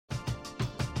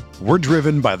We're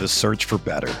driven by the search for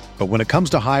better. But when it comes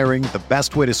to hiring, the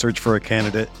best way to search for a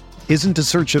candidate isn't to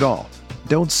search at all.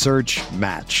 Don't search,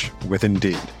 match with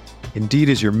Indeed. Indeed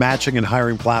is your matching and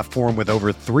hiring platform with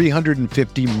over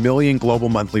 350 million global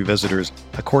monthly visitors,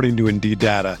 according to Indeed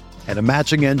data, and a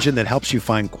matching engine that helps you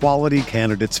find quality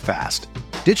candidates fast.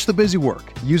 Ditch the busy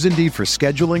work. Use Indeed for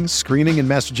scheduling, screening, and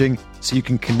messaging so you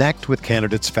can connect with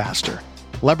candidates faster.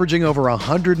 Leveraging over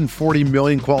 140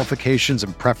 million qualifications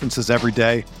and preferences every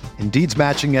day, Indeed's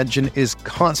matching engine is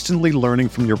constantly learning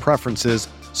from your preferences,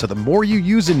 so the more you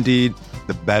use Indeed,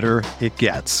 the better it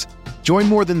gets. Join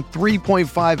more than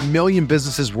 3.5 million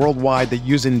businesses worldwide that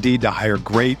use Indeed to hire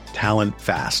great talent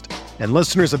fast. And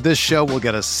listeners of this show will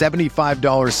get a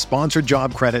 $75 sponsored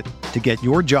job credit to get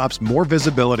your jobs more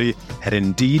visibility at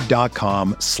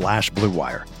Indeed.com/Blue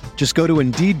Wire. Just go to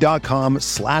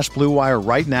Indeed.com/Blue Wire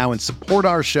right now and support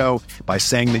our show by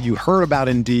saying that you heard about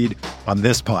Indeed on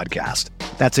this podcast.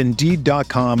 That's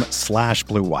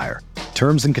Indeed.com/Blue Wire.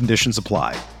 Terms and conditions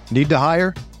apply. Need to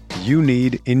hire? You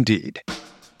need Indeed.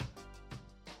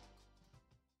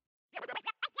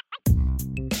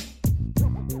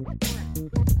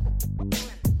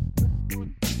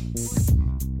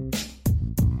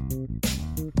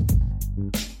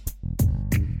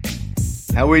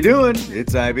 How we doing?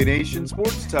 It's IB Nation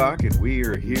Sports Talk, and we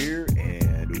are here,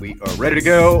 and we are ready to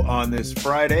go on this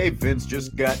Friday. Vince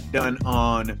just got done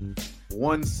on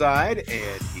one side,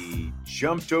 and he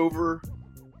jumped over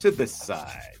to this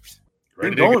side.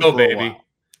 Ready to go, baby.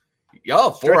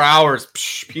 Yo, 4 hours,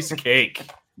 piece of cake.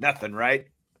 Nothing, right?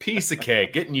 Piece of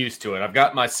cake. Getting used to it. I've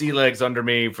got my sea legs under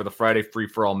me for the Friday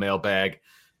free-for-all mailbag,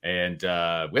 and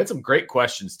we had some great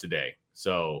questions today.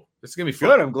 So this is going to be fun.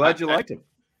 Good. I'm glad you liked it.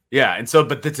 Yeah, and so,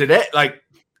 but today, like,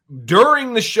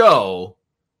 during the show,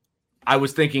 I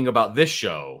was thinking about this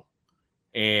show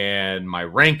and my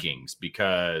rankings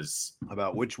because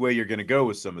about which way you're going to go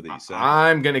with some of these.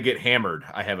 I'm going to get hammered,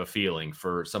 I have a feeling,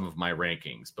 for some of my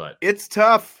rankings, but it's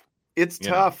tough. It's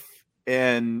tough.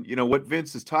 And, you know, what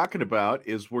Vince is talking about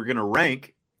is we're going to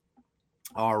rank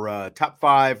our top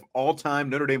 5 all-time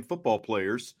Notre Dame football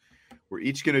players. We're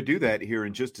each going to do that here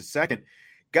in just a second.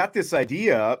 Got this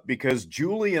idea because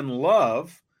Julian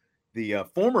Love, the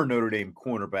former Notre Dame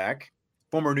cornerback,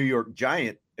 former New York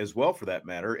Giant as well, for that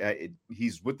matter.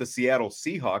 He's with the Seattle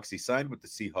Seahawks. He signed with the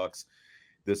Seahawks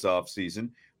this offseason,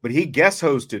 but he guest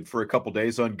hosted for a couple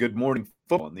days on Good Morning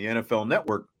Football on the NFL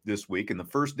Network this week. And the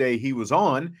first day he was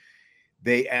on,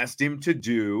 they asked him to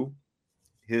do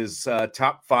his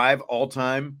top 5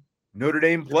 all-time Notre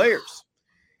Dame players.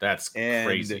 That's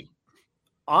crazy.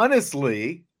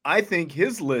 Honestly, I think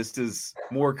his list is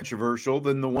more controversial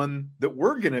than the one that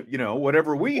we're gonna,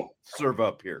 whatever we serve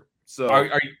up here. So,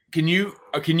 can you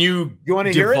want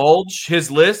to divulge his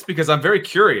list, because I'm very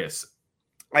curious.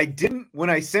 I didn't, when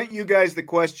I sent you guys the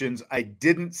questions, I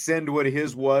didn't send what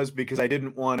his was because I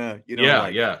didn't want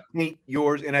to, paint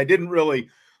yours, and I didn't really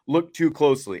look too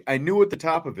closely. I knew what the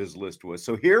top of his list was.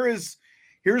 So here's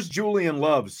Julian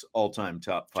Love's all-time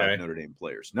top 5 Notre Dame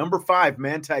players. Number 5,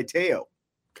 Manti Te'o.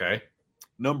 Okay.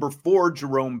 Number 4,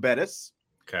 Jerome Bettis.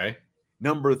 Okay.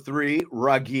 Number 3,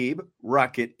 Raghib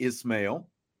Rocket Ismail.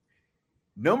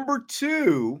 Number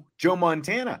 2, Joe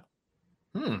Montana.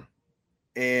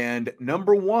 And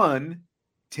number 1,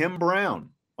 Tim Brown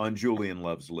on Julian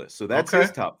Love's list. So that's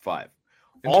his top 5.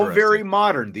 All very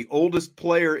modern. The oldest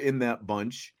player in that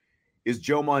bunch is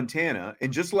Joe Montana.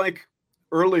 And just like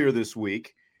earlier this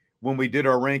week, when we did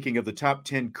our ranking of the top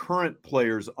 10 current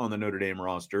players on the Notre Dame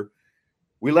roster,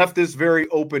 we left this very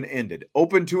open-ended,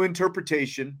 open to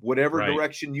interpretation, whatever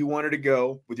direction you wanted to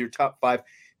go with your top 5.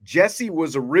 Jesse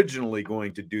was originally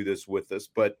going to do this with us,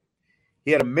 but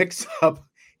he had a mix-up.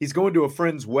 He's going to a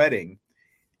friend's wedding,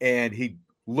 and he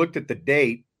looked at the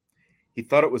date. He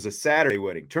thought it was a Saturday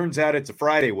wedding. Turns out it's a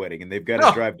Friday wedding, and they've got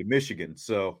to drive to Michigan.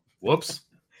 So, whoops.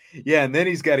 Yeah, and then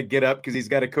he's got to get up because he's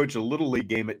got to coach a Little League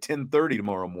game at 10:30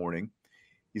 tomorrow morning.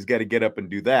 He's got to get up and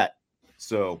do that.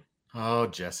 So,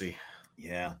 Jesse.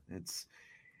 Yeah, it's,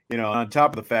 on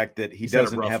top of the fact that he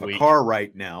doesn't have a car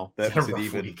right now, that makes it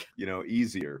even,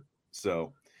 easier.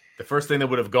 So the first thing that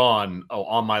would have gone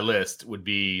on my list would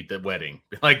be the wedding.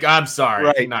 Like, I'm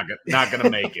sorry, not going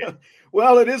to make it.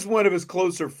 Well, it is one of his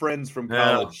closer friends from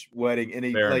college wedding, and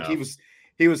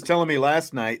he was telling me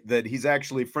last night that he's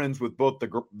actually friends with both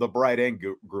the bride and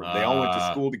groom. They all went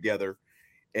to school together,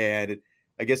 and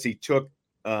I guess he took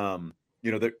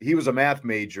he was a math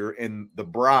major, and the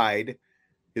bride,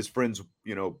 his friend's,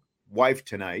 wife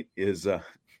tonight is a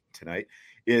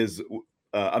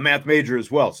math major as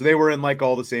well. So they were in like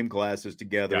all the same classes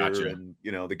together. Gotcha. And,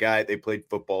 they played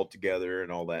football together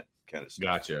and all that kind of stuff.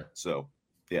 Gotcha. So,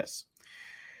 yes.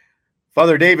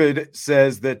 Father David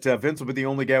says that Vince will be the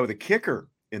only guy with a kicker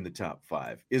in the top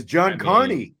 5. Is John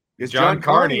Carney? Is John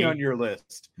Carney on your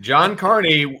list? John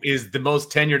Carney is the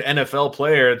most tenured NFL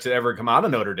player to ever come out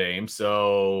of Notre Dame.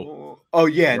 So,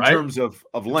 in terms of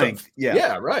length,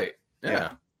 yeah, right,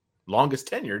 yeah,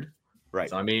 longest tenured, right.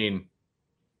 So, I mean,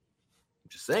 I'm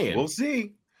just saying, we'll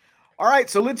see. All right,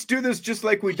 so let's do this just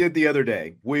like we did the other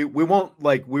day. We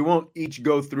won't each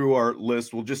go through our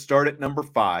list. We'll just start at number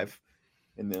 5,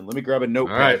 and then let me grab a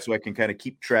notepad so I can kind of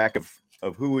keep track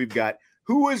of who we've got.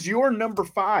 Who is your number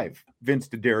 5, Vince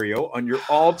D'Addario, on your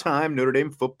all-time Notre Dame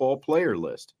football player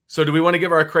list? So do we want to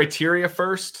give our criteria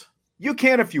first? You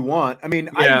can if you want. I mean,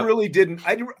 I really didn't.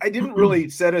 I didn't really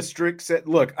set a strict set.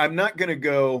 Look, I'm not going to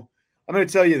go. I'm going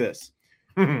to tell you this.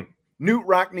 Knute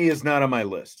Rockne is not on my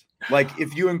list. Like,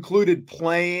 if you included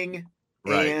playing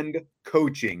and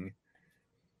coaching,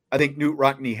 I think Knute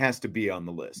Rockne has to be on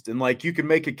the list. And, like, you can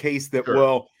make a case that,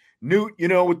 well,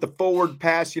 Knute, with the forward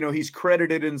pass, he's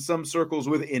credited in some circles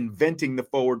with inventing the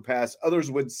forward pass.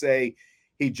 Others would say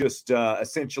he just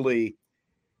essentially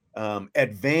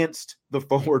advanced the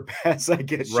forward pass, I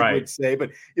guess you would say. But,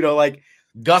 like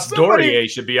Gus Dorier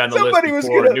should be on the list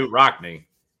before Knute Rockne.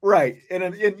 Right.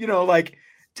 And like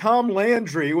Tom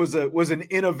Landry was an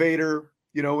innovator,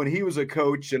 when he was a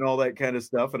coach and all that kind of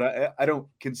stuff. And I don't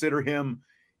consider him,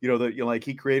 like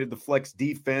he created the flex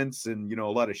defense and, a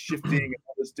lot of shifting and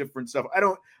all this different stuff. I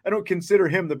don't consider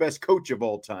him the best coach of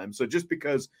all time. So just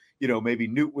because, maybe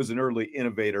Knute was an early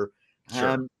innovator,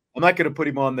 I'm not going to put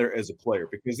him on there as a player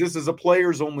because this is a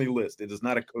players only list. It is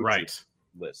not a coach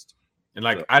list. And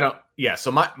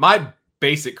so my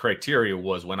basic criteria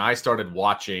was when I started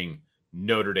watching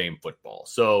Notre Dame football.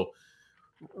 So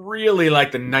really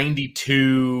like the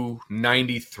 92,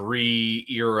 93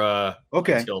 era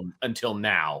until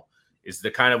now is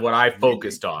the kind of what I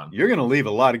focused on. You're going to leave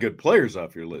a lot of good players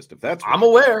off your list if that's I'm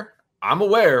aware,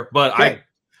 but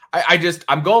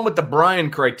I'm going with the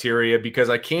Brian criteria because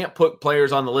I can't put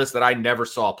players on the list that I never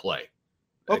saw play.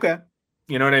 Okay.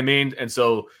 You know what I mean? And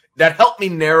so that helped me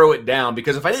narrow it down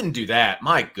because if I didn't do that,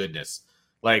 my goodness,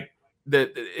 like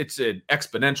it's an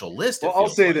exponential list. Well, I'll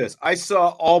say this. I saw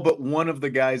all but one of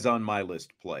the guys on my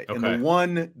list play. Okay. And the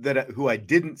one who I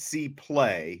didn't see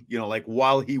play, like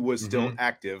while he was still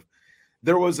active,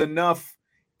 there was enough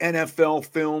NFL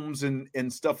films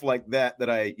and stuff like that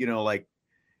I, like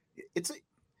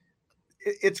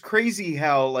it's crazy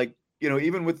how, like,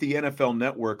 even with the NFL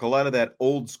Network, a lot of that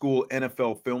old school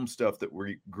NFL film stuff that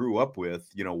we grew up with,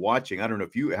 watching. I don't know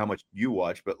how much you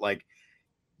watch, but like,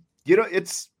 you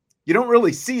don't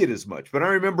really see it as much. But I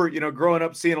remember, growing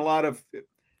up seeing a lot of,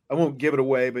 I won't give it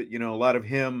away, but, a lot of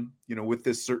him, with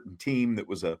this certain team that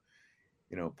was a,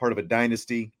 part of a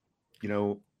dynasty,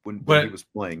 when he was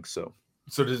playing. So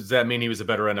does that mean he was a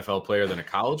better NFL player than a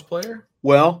college player?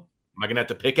 Well, am I going to have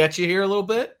to pick at you here a little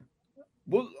bit?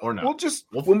 When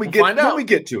we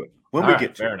get to it.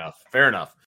 Fair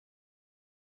enough.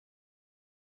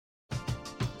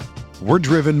 We're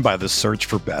driven by the search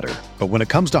for better. But when it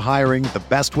comes to hiring, the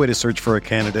best way to search for a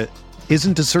candidate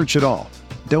isn't to search at all.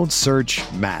 Don't search,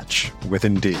 match with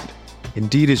Indeed.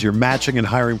 Indeed is your matching and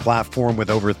hiring platform with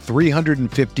over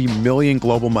 350 million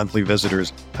global monthly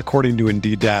visitors, according to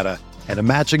Indeed data, and a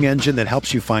matching engine that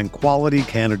helps you find quality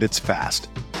candidates fast.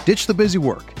 Ditch the busy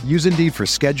work. Use Indeed for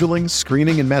scheduling,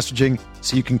 screening, and messaging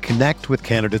so you can connect with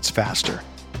candidates faster.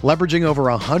 Leveraging over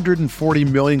 140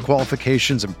 million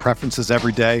qualifications and preferences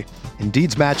every day,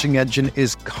 Indeed's matching engine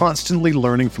is constantly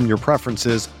learning from your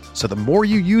preferences, so the more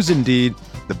you use Indeed,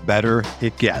 the better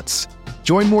it gets.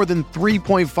 Join more than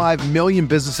 3.5 million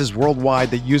businesses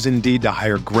worldwide that use Indeed to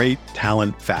hire great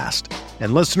talent fast.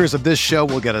 And listeners of this show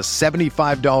will get a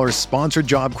 $75 sponsored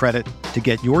job credit to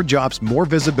get your jobs more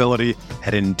visibility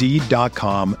at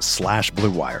Indeed.com/Blue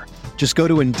Wire. Just go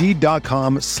to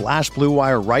Indeed.com/Blue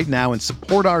Wire right now and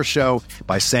support our show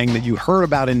by saying that you heard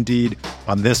about Indeed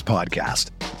on this podcast.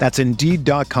 That's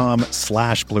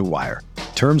Indeed.com/Blue Wire.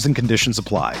 Terms and conditions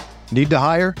apply. Need to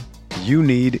hire? You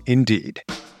need Indeed.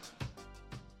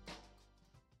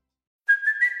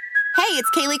 Hey,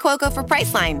 it's Kaylee Cuoco for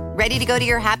Priceline. Ready to go to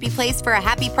your happy place for a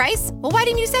happy price? Well, why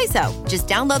didn't you say so? Just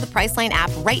download the Priceline app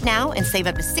right now and save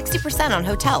up to 60% on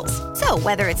hotels. So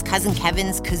whether it's Cousin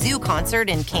Kevin's Kazoo Concert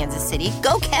in Kansas City,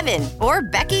 go Kevin, or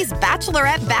Becky's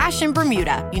Bachelorette Bash in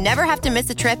Bermuda, you never have to miss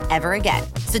a trip ever again.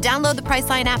 So download the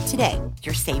Priceline app today.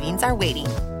 Your savings are waiting.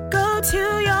 Go to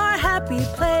your happy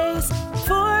place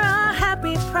for a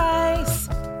happy price.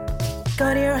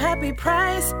 Go to your happy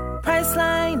price,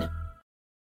 Priceline.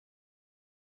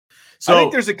 So, I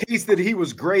think there's a case that he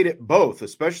was great at both,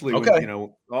 especially when,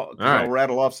 I'll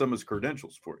rattle off some of his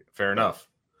credentials for you. Fair enough.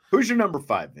 Who's your number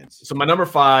 5, Vince? So my number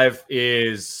 5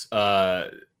 is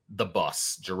the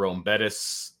bus, Jerome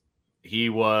Bettis. He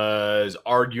was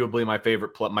arguably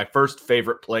my first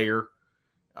favorite player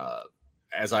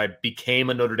as I became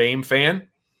a Notre Dame fan.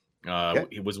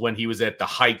 It was when he was at the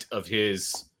height of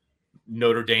his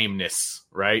Notre Dame-ness,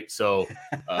 right? So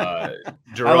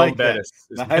Jerome Bettis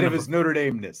is the height of his Notre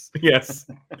Dame-ness. Yes.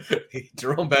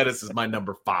 Jerome Bettis is my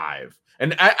number 5.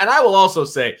 And I will also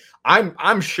say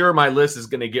I'm sure my list is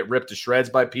going to get ripped to shreds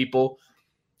by people,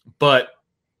 and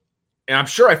I'm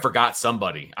sure I forgot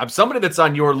somebody. Somebody that's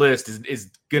on your list is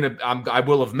gonna I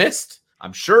will have missed.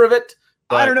 I'm sure of it.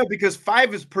 But I don't know, because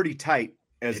 5 is pretty tight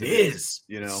as it is.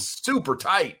 Super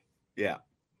tight. Yeah.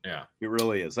 It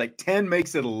really is. Like 10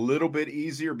 makes it a little bit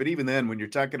easier, but even then, when you're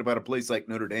talking about a place like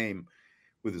Notre Dame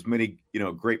with as many,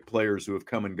 great players who have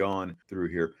come and gone through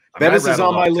here. Bettis is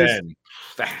on my list.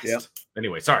 Fast. Yeah.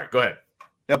 Anyway, sorry. Go ahead.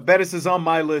 Now, Bettis is on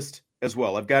my list as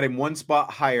well. I've got him one spot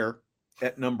higher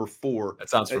at number 4. That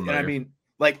sounds familiar. And I mean,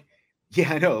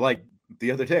 I know. Like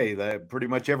the other day, pretty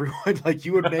much everyone,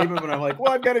 you would name him, and I'm like,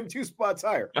 well, I've got him 2 spots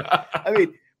higher. I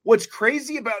mean, what's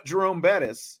crazy about Jerome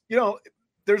Bettis,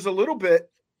 there's a little bit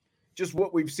just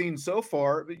what we've seen so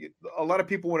far. A lot of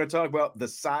people want to talk about the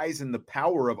size and the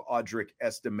power of Audric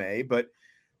Estime, but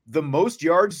the most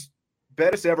yards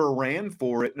Bettis ever ran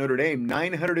for at Notre Dame,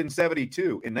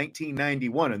 972 in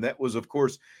 1991. And that was, of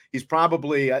course, he's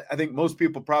probably, I think most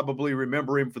people probably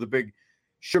remember him for the big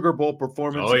Sugar Bowl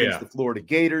performance against the Florida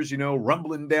Gators,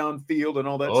 rumbling downfield and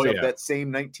all that stuff, that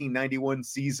same 1991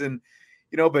 season,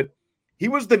 but he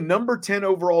was the number 10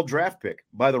 overall draft pick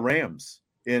by the Rams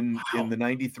in the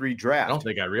 93 draft. I don't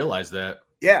think I realized that.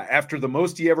 Yeah, after the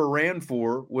most he ever ran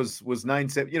for was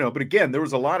 9-7, but again, there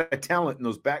was a lot of talent in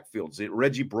those backfields.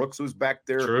 Reggie Brooks was back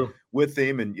there with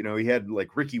him, and he had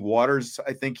Ricky Waters.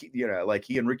 I think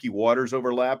he and Ricky Waters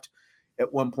overlapped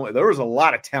at one point. There was a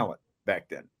lot of talent back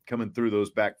then coming through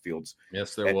those backfields.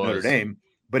 Yes, there at was. Notre Dame.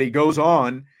 But he goes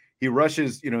on, he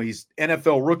rushes, he's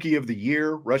NFL Rookie of the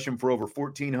Year, rushing for over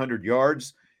 1,400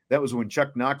 yards. That was when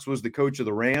Chuck Knox was the coach of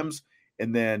the Rams.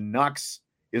 And then Knox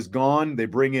is gone. They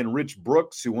bring in Rich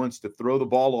Brooks, who wants to throw the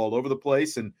ball all over the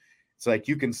place. And it's like,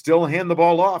 you can still hand the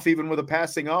ball off even with a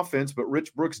passing offense, but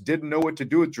Rich Brooks didn't know what to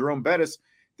do with Jerome Bettis.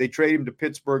 They trade him to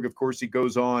Pittsburgh. Of course, he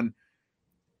goes on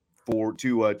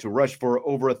to rush for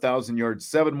over 1,000 yards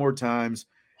 7 more times.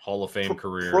 Hall of Fame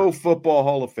career. Pro Football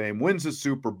Hall of Fame, wins a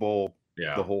Super Bowl,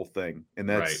 the whole thing. And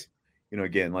that's,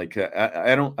 again,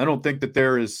 I don't think that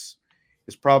there is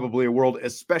probably a world,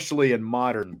 especially in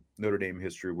modern Notre Dame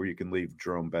history, where you can leave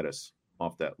Jerome Bettis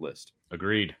off that list.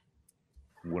 Agreed.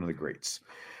 One of the greats.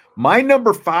 My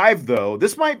number 5, though,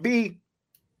 this might be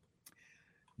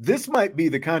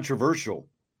the controversial.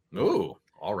 Ooh,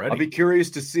 already. I'll be curious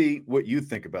to see what you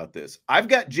think about this. I've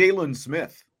got Jalen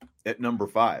Smith at number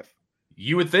 5.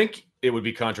 You would think it would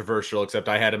be controversial, except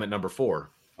I had him at number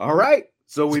 4. All right.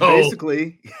 So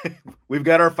basically, we've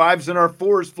got our 5s and our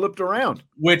 4s flipped around.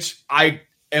 Which I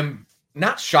am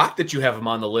not shocked that you have him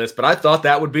on the list, but I thought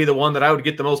that would be the one that I would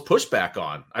get the most pushback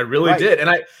on. I really did.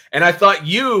 And I thought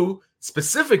you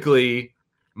specifically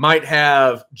might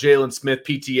have Jalen Smith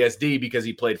PTSD because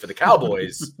he played for the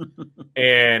Cowboys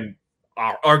and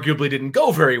arguably didn't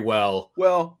go very well.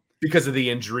 Well, because of the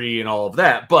injury and all of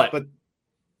that. But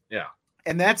yeah.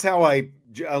 And that's how I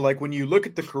when you look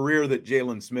at the career that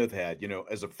Jalen Smith had,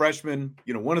 as a freshman,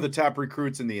 one of the top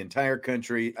recruits in the entire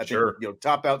country. I think,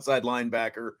 top outside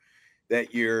linebacker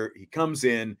that year. He comes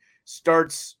in,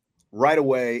 starts right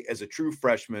away as a true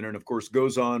freshman, and of course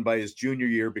goes on by his junior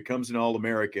year, becomes an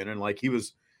All-American. And he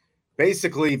was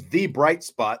basically the bright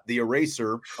spot, the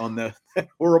eraser on the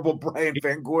horrible Brian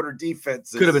Van Gorder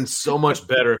defense. Could have been so much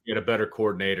better if he had a better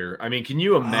coordinator. I mean, can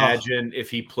you imagine if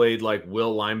he played like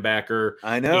Will Linebacker?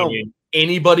 I know. In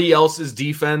anybody else's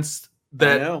defense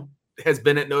that has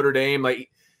been at Notre Dame?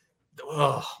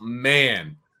 Oh,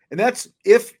 man. And that's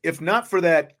if not for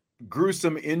that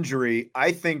gruesome injury,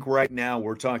 I think right now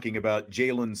we're talking about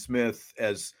Jalen Smith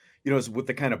as, with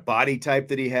the kind of body type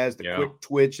that he has, the quick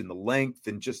twitch and the length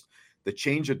and just the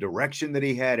change of direction that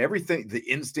he had, everything, the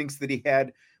instincts that he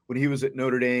had when he was at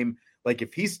Notre Dame.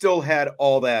 If he still had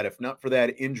all that, if not for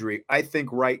that injury, I think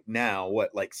right now,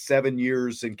 7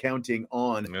 years and counting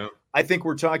on, I think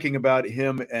we're talking about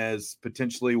him as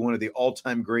potentially one of the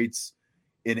all-time greats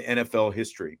in NFL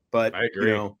history. But I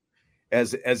agree.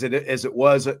 As it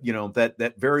was,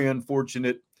 that very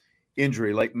unfortunate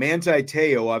injury, Manti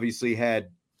Te'o obviously had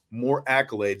more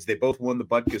accolades. They both won the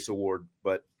Butkus Award,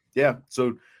 but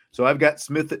so I've got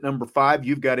Smith at number 5.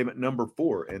 You've got him at number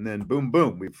 4, and then boom,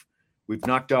 boom, we've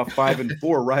knocked off 5 and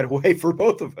 4 right away for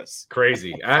both of us.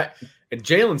 Crazy. And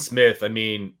Jalen Smith, I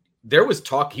mean, there was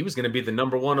talk he was going to be the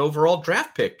number 1 overall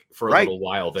draft pick for a little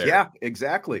while there. Yeah,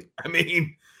 exactly. I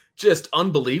mean, just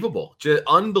unbelievable.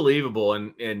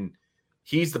 And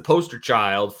he's the poster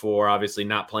child for obviously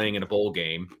not playing in a bowl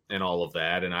game and all of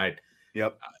that. And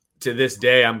to this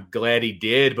day, I'm glad he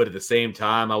did. But at the same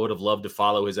time, I would have loved to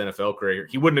follow his NFL career.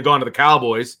 He wouldn't have gone to the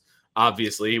Cowboys.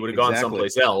 Obviously, he would have gone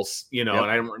someplace else, and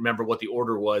I don't remember what the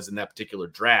order was in that particular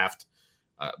draft,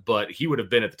 but he would have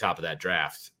been at the top of that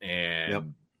draft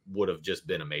and would have just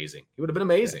been amazing. He would have been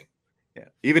amazing. Yeah.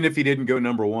 Even if he didn't go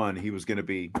number 1, he was going to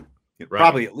be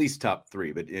probably at least top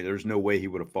 3, but there's no way he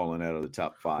would have fallen out of the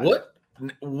top 5.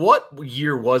 What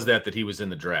year was that he was in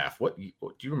the draft? What do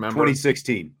you remember?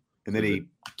 2016. And then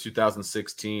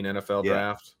 2016 NFL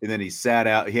draft. And then he sat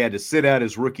out. He had to sit out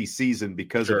his rookie season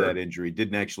because of that injury.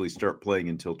 Didn't actually start playing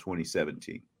until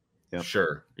 2017. Yeah.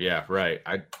 Sure. Yeah, right.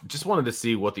 I just wanted to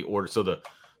see what the order. So the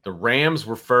Rams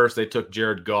were first. They took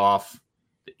Jared Goff.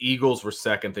 The Eagles were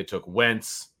second. They took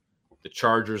Wentz. The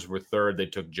Chargers were third. They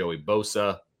took Joey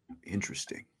Bosa.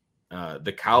 Interesting.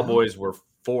 The Cowboys were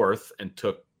fourth and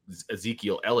took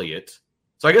Ezekiel Elliott.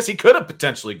 So I guess he could have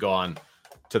potentially gone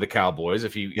to the Cowboys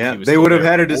if he was they would have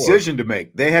had a decision to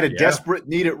make. They had a desperate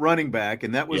need at running back,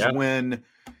 and that was when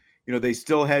they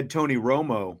still had Tony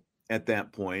Romo at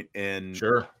that point, and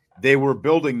they were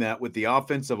building that with the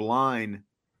offensive line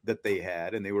that they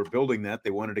had, and they were building that.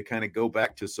 They wanted to kind of go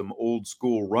back to some old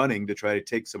school running to try to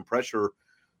take some pressure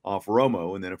off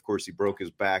Romo, and then of course he broke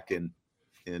his back in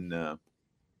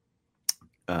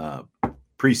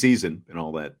preseason and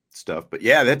all that stuff. But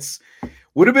that's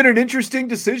would have been an interesting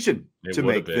decision to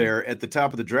make there at the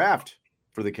top of the draft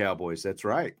for the Cowboys. That's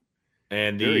right.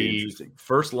 And the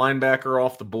first linebacker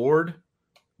off the board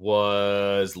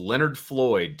was Leonard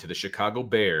Floyd to the Chicago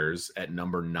Bears at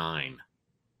number 9.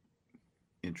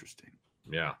 Interesting.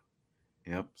 Yeah.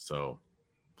 Yep. So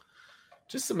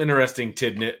just some interesting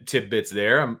tidbits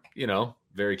there. I'm,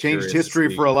 very changed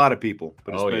history for a lot of people,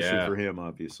 but especially for him,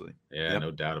 obviously. Yeah,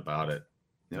 no doubt about it.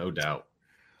 No doubt.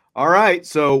 All right,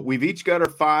 so we've each got our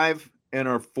 5 and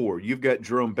our 4. You've got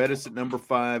Jerome Bettis at number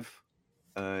 5,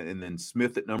 and then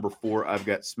Smith at number 4. I've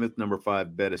got Smith number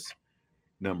 5, Bettis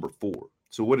number 4.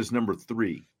 So what does number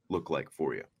 3 look like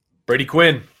for you? Brady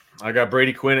Quinn. I got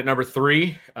Brady Quinn at number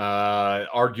 3.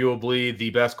 Arguably the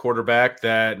best quarterback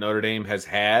that Notre Dame has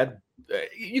had.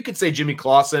 You could say Jimmy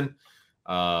Clausen,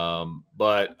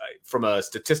 but from a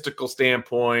statistical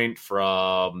standpoint,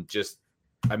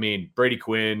 Brady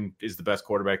Quinn is the best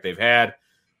quarterback they've had.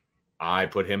 I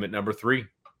put him at number 3.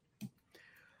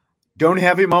 Don't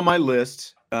have him on my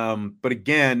list. But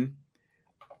again,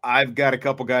 I've got a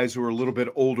couple guys who are a little bit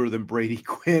older than Brady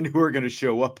Quinn who are going to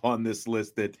show up on this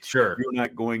list that you're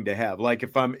not going to have. Like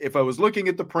if I was looking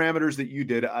at the parameters that you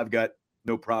did, I've got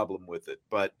no problem with it.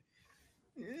 But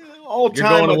all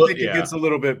time, I think it gets a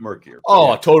little bit murkier.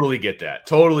 I totally get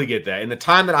that. In the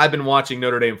time that I've been watching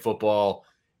Notre Dame football,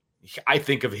 I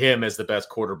think of him as the best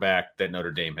quarterback that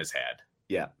Notre Dame has had.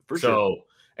 Yeah, for sure.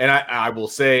 And I will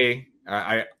say,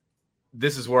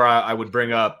 this is where I would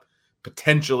bring up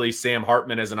potentially Sam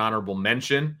Hartman as an honorable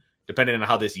mention, depending on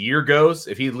how this year goes.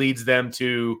 If he leads them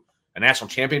to a national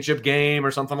championship game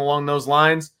or something along those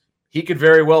lines, he could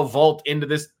very well vault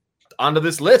onto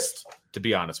this list, to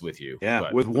be honest with you.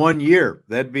 Yeah, with 1 year,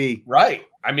 that'd be right.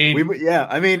 I mean,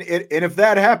 and if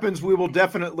that happens, we will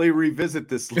definitely revisit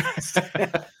this list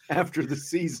after the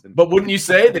season. But wouldn't you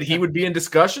say that he would be in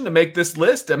discussion to make this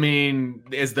list? I mean,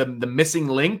 is the missing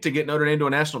link to get Notre Dame to a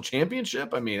national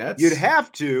championship? I mean, you'd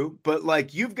have to, but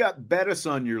like you've got Bettis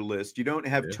on your list. You don't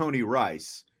have Tony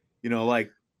Rice.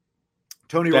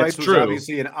 Tony Rice was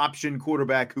obviously an option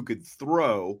quarterback who could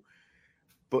throw.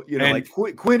 But,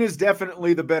 Quinn is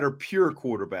definitely the better pure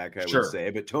quarterback, I would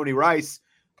say. But Tony Rice,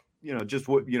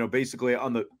 basically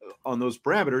on those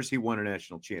parameters, he won a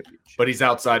national championship. But he's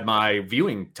outside my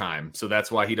viewing time, so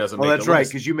that's why he doesn't. Well, that's right,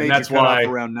 because you made your cutoff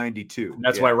around 92.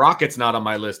 That's why Rocket's not on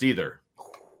my list either.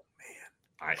 Oh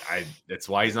man, that's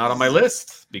why he's not on my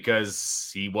list,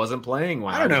 because he wasn't playing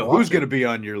when I don't know who's going to be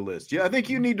on your list. Yeah, I think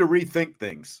you need to rethink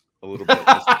things a little bit,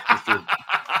 Mr.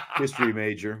 History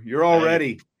major. You're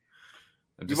already.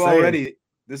 You've already.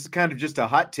 This is kind of just a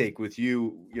hot take with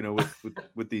you,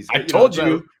 with these. I told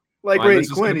you. Like Brady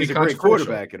Quinn, he's a great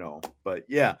quarterback and all. But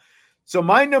yeah. So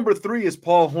my number 3 is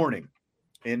Paul Hornung.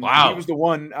 And he was the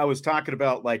one I was talking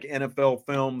about, like NFL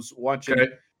films, watching,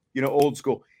 old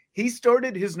school. He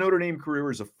started his Notre Dame career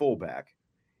as a fullback.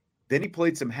 Then he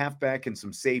played some halfback and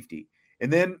some safety.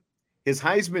 And then his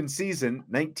Heisman season,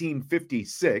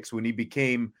 1956, when he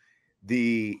became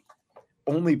the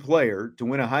only player to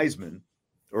win a Heisman,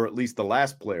 or at least the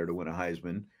last player to win a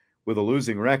Heisman with a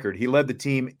losing record, he led the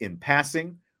team in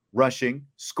passing, rushing,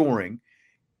 scoring,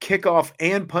 kickoff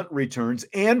and punt returns,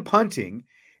 and punting.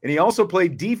 And he also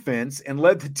played defense and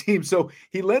led the team. So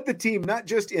he led the team not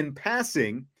just in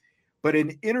passing, but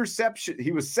in interception.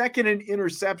 He was second in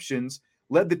interceptions,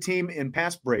 led the team in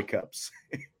pass breakups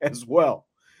as well.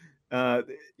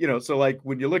 So like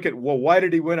when you look at, well, why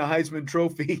did he win a Heisman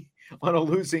Trophy on a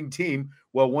losing team?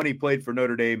 Well, one, he played for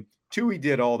Notre Dame. Two, he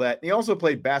did all that. And he also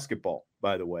played basketball,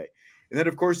 by the way. And then,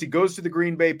 of course, he goes to the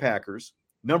Green Bay Packers,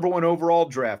 number 1 overall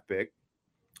draft pick,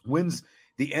 wins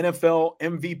the NFL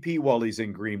MVP while he's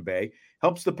in Green Bay,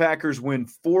 helps the Packers win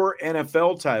 4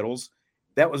 NFL titles.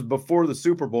 That was before the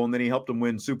Super Bowl, and then he helped them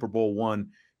win Super Bowl I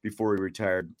before he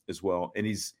retired as well. And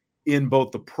he's in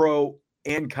both the pro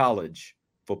and college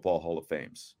football Hall of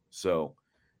Fames. So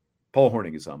Paul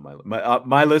Hornung is on my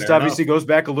list. Fair obviously enough. goes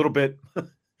back a little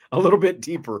bit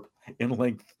deeper in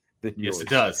length than yours. Yes, it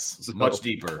does. So, much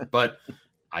deeper. But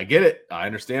I get it. I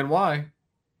understand why.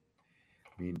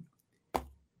 I mean,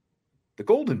 the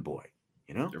Golden Boy,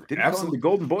 didn't call him the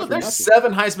Golden Boy. Well, there's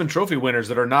 7 Heisman Trophy winners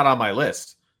that are not on my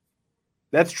list.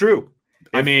 That's true.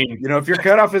 I mean, if your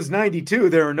cutoff is 92,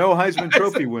 there are no Heisman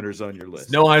Trophy winners on your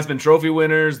list. No Heisman Trophy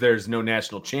winners. There's no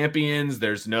national champions.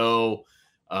 There's no,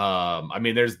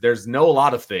 there's no a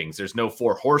lot of things. There's no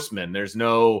 4 horsemen. There's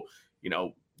no,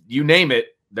 you name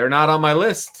it. They're not on my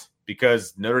list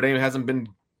because Notre Dame hasn't been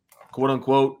quote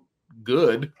unquote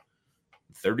good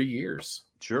in 30 years.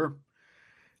 Sure.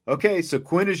 Okay. So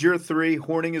Quinn is your 3.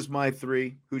 Hornung is my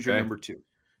 3. Who's your number 2?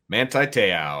 Manti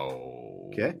Te'o.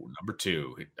 Okay. Number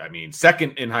 2. I mean,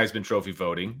 second in Heisman Trophy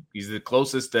voting. He's the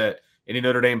closest that any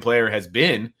Notre Dame player has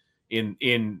been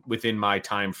within my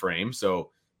time frame.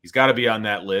 So he's got to be on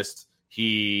that list.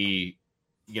 He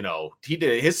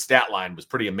did his stat line was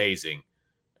pretty amazing.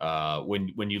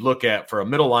 When you look at for a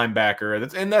middle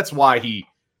linebacker, and that's why he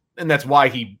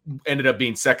ended up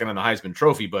being second on the Heisman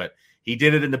Trophy, but he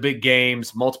did it in the big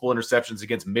games, multiple interceptions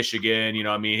against Michigan.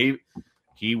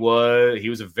 He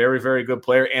was a very, very good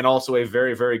player and also a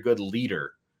very, very good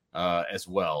leader as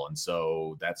well. And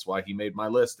so that's why he made my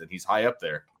list, and he's high up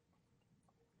there.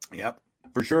 Yep,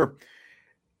 for sure.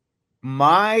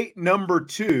 My number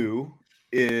 2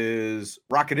 is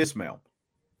Rocket Ismail.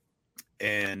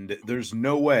 And there's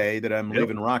no way that I'm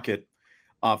leaving Rocket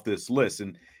off this list.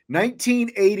 And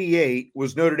 1988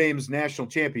 was Notre Dame's national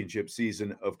championship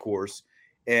season, of course.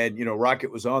 And,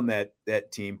 Rocket was on that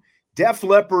team. Def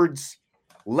Leppard's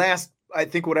last, I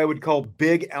think what I would call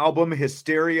big album,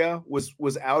 Hysteria,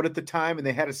 was out at the time. And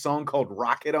they had a song called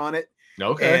Rocket on it.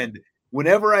 Okay. And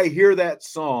whenever I hear that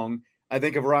song, I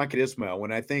think of Rocket Ismail.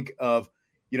 When I think of,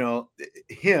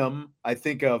 him, I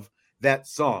think of that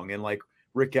song. And like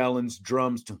Rick Allen's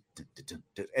drums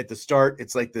at the start,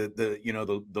 it's like the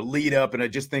lead up, and I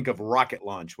just think of rocket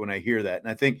launch when I hear that. And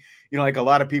I think, like a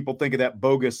lot of people think of that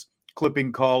bogus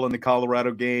clipping call in the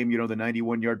Colorado game, the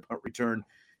 91-yard punt return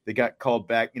that got called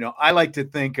back. I like to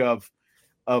think of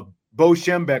Bo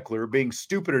Schembechler being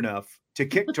stupid enough to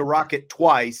kick to Rocket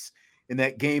twice in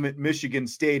that game at Michigan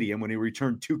Stadium when he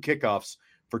returned 2 kickoffs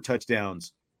for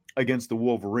touchdowns against the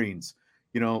Wolverines.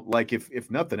 Like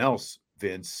if nothing else,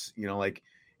 Vince, like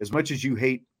as much as you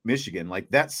hate Michigan, like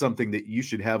that's something that you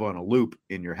should have on a loop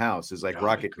in your house is like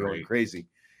Rocket going crazy,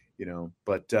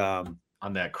 but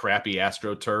on that crappy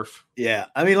AstroTurf. Yeah.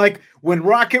 I mean, like when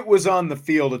Rocket was on the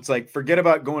field, it's like, forget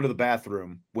about going to the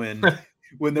bathroom when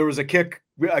there was a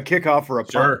kickoff or a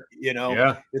punt,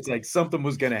 It's like something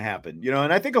was going to happen,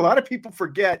 and I think a lot of people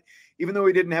forget, even though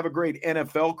he didn't have a great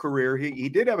NFL career, he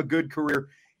did have a good career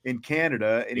in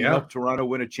Canada, and he helped Toronto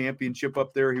win a championship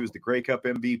up there. He was the Grey Cup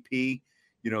MVP.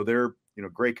 Their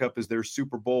Grey Cup is their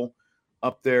Super Bowl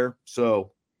up there.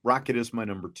 So Rocket is my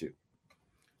number 2.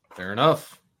 Fair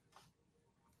enough.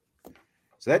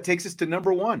 So that takes us to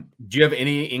number 1. Do you have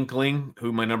any inkling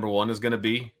who my number 1 is going to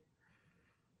be?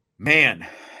 Man,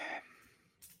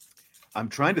 I'm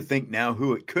trying to think now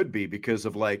who it could be because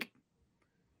of like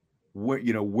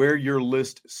where your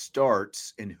list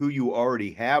starts and who you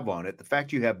already have on it. The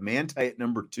fact you have Manti at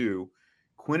number 2,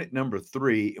 Quinn at number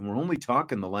 3, and we're only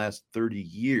talking the last 30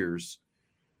 years.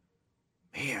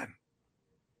 Man,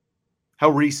 how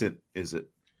recent is it?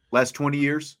 Last 20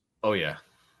 years? Oh, yeah.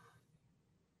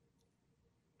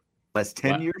 Last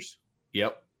 10 years?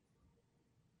 Yep.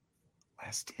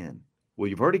 Last 10. Well,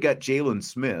 you've already got Jalen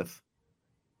Smith.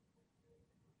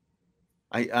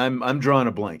 I'm drawing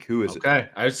a blank. Who is it? Okay.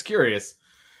 I was curious.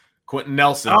 Quentin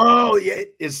Nelson. Oh, yeah.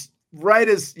 It's right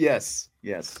as yes.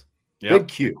 Yep. Big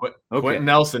Q. Quentin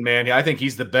Nelson, man. I think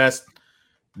he's the best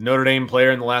Notre Dame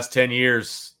player in the last 10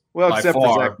 years Well, by except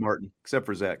far. for Zach Martin. Except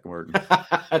for Zach Martin.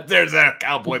 There's a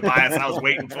cowboy bias I was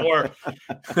waiting for.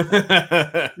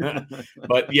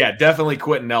 But yeah, definitely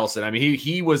Quentin Nelson. I mean,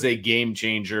 he was a game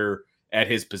changer at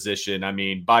his position. I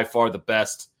mean, by far the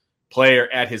best player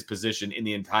at his position in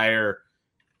the entire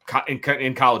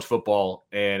in college football,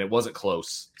 and it wasn't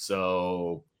close.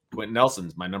 So Quentin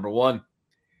Nelson's my number one.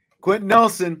 Quentin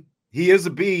Nelson, he is a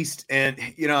beast. And,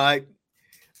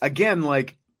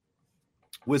 like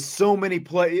with so many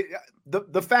play,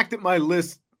 the fact that my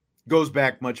list goes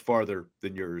back much farther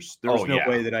than yours, there's no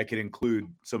way that I could include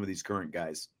some of these current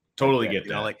guys. Totally get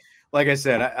that. Like I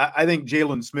said, I think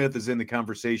Jalen Smith is in the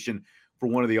conversation for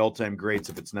one of the all-time greats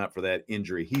if it's not for that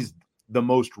injury. He's the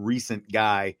most recent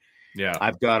guy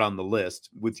I've got on the list.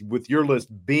 With your list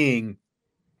being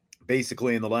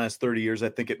basically in the last 30 years, I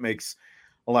think it makes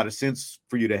a lot of sense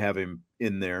for you to have him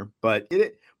in there. But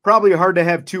it probably hard to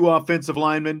have two offensive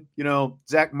linemen.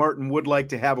 Zach Martin would like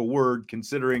to have a word,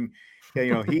 considering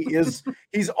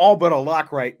he's all but a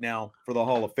lock right now for the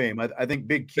Hall of Fame. I think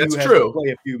Big Q has to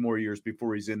play a few more years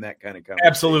before he's in that kind of conversation.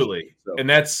 Absolutely. So. And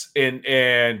that's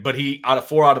but he out of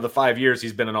 4 out of the 5 years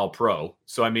he's been an all-pro.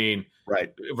 So I mean,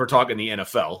 right. If we're talking the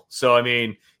NFL. So I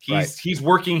mean, he's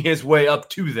working his way up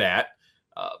to that.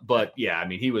 But yeah, I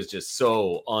mean, he was just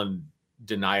so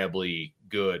undeniably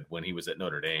good when he was at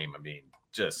Notre Dame. I mean,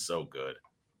 just so good.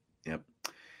 Yep.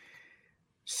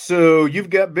 So you've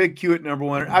got Big Q at number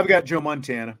one. I've got Joe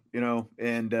Montana,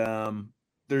 and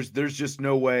there's just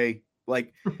no way.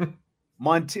 Like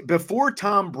before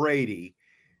Tom Brady,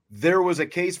 there was a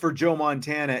case for Joe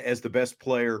Montana as the best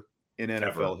player in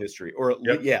NFL history, or at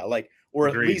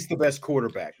least the best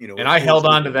quarterback. And I held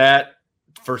on to that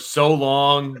for so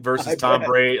long versus Tom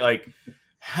Brady. Like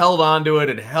held on to it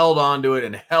and held on to it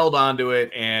and held on to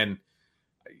it, and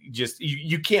just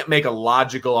you can't make a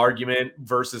logical argument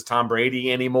versus Tom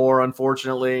Brady anymore,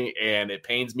 unfortunately. And it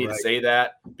pains me to say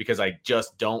that because I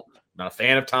just I'm not a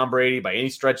fan of Tom Brady by any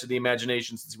stretch of the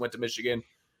imagination since he went to Michigan.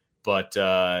 But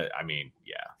I mean,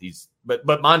 yeah, but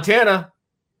Montana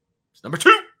is number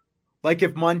 2. Like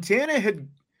if Montana had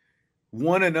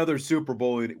won another Super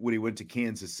Bowl when he went to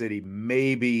Kansas City,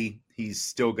 maybe he's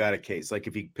still got a case. Like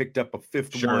if he picked up a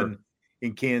 5th one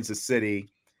in Kansas City,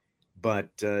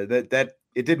 but that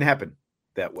it didn't happen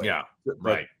that way. Yeah,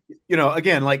 right.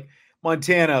 Again, like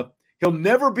Montana, he'll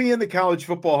never be in the College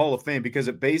Football Hall of Fame because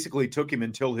it basically took him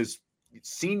until his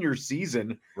senior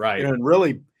season. Right. And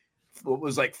really it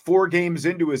was like 4 games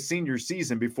into his senior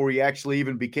season before he actually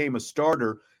even became a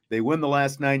starter. They win the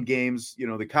last 9 games,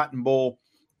 the Cotton Bowl,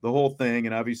 the whole thing.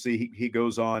 And obviously he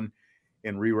goes on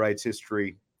and rewrites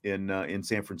history in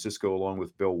San Francisco along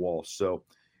with Bill Walsh. So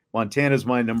Montana's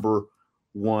my number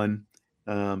 1.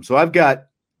 So I've got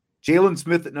Jalen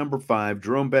Smith at number 5,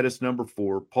 Jerome Bettis number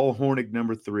 4, Paul Hornig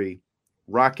number 3,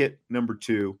 Rocket number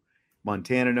 2,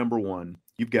 Montana number 1.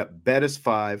 You've got Bettis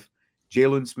 5,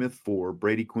 Jalen Smith 4,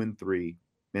 Brady Quinn 3,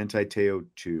 Manti Te'o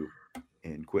 2,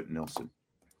 and Quentin Nelson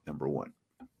number 1.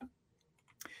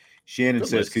 Shannon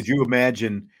says, could you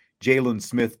imagine Jalen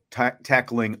Smith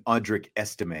tackling Audric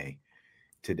Estime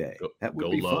today? That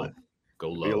would be fun. Go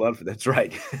low. Be a lot of, that's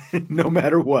right. No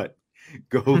matter what,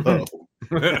 go low.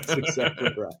 That's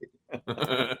exactly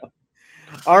right.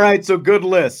 All right, so good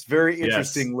list. Very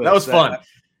interesting list. That was fun.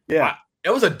 It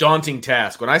was a daunting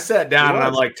task. When I sat down and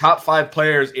I'm like, top 5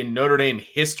 players in Notre Dame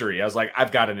history, I was like,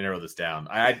 I've got to narrow this down.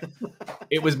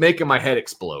 It was making my head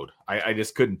explode. I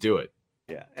just couldn't do it.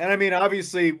 Yeah, and I mean,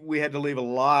 obviously, we had to leave a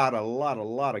lot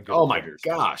of good. Oh my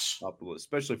gosh,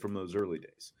 especially from those early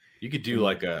days. You could do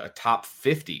like a top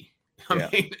 50. I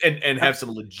mean, and have some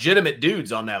legitimate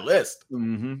dudes on that list.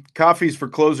 Mm-hmm. Coffees for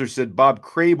Closer said Bob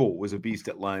Crable was a beast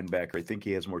at linebacker. I think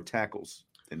he has more tackles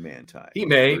than Manti. He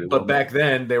may, but back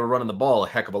then they were running the ball a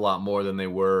heck of a lot more than they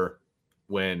were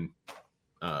when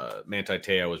Manti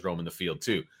Te'o was roaming the field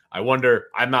too. I wonder.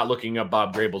 I'm not looking up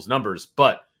Bob Crable's numbers,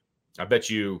 but I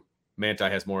bet you Manti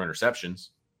has more interceptions.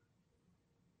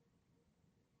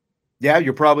 Yeah,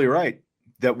 you're probably right.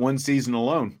 That one season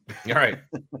alone.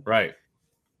 Right.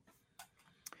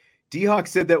 D-Hawk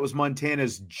said that was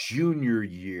Montana's junior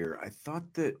year. I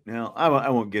thought that, now I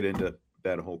won't get into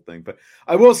that whole thing, but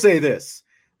I will say this.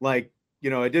 Like,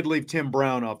 I did leave Tim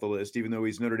Brown off the list, even though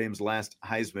he's Notre Dame's last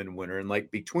Heisman winner. And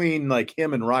like between like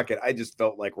him and Rocket, I just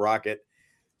felt like Rocket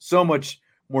so much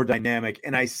more dynamic.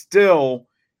 And I still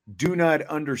do not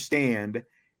understand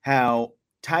how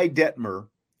Ty Detmer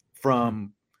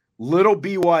from little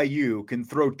BYU can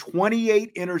throw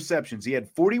 28 interceptions. He had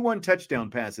 41 touchdown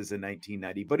passes in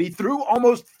 1990, but he threw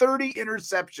almost 30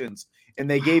 interceptions, and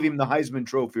they gave him the Heisman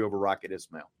Trophy over Rocket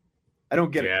Ismail. I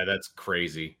don't get it. Yeah, that's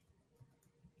crazy.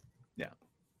 Yeah.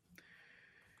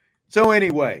 So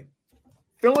anyway,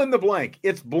 fill in the blank.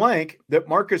 It's blank that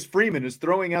Marcus Freeman is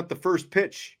throwing out the first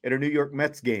pitch at a New York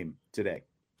Mets game today.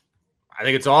 I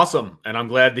think it's awesome, and I'm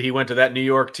glad that he went to that New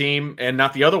York team and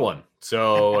not the other one.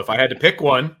 So if I had to pick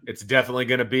one, it's definitely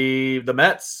going to be the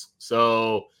Mets.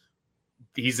 So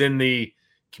he's in the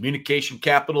communication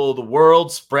capital of the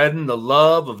world, spreading the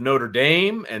love of Notre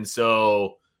Dame, and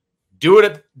so do it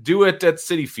at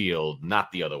Citi Field,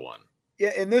 not the other one.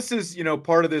 Yeah, and this is,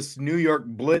 part of this New York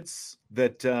blitz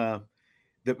that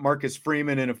that Marcus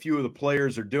Freeman and a few of the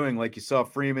players are doing. Like you saw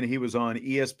Freeman, he was on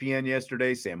ESPN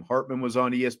yesterday. Sam Hartman was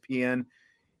on ESPN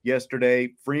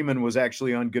yesterday. Freeman was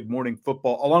actually on Good Morning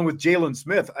Football, along with Jalen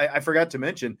Smith. I forgot to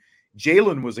mention,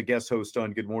 Jalen was a guest host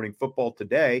on Good Morning Football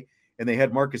today, and they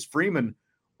had Marcus Freeman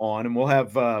on, and we'll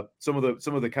have some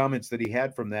of the comments that he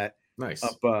had from that nice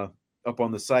up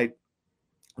on the site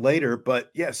later.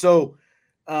 But yeah, so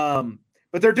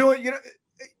but they're doing,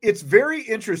 it's very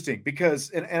interesting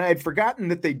because, and I had forgotten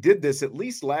that they did this at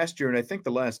least last year, and I think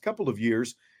the last couple of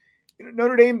years.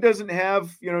 Notre Dame doesn't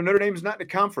have, Notre Dame's not in a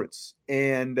conference,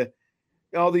 and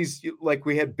all these, like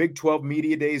we had Big 12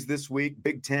 media days this week,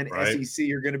 Big 10, right. SEC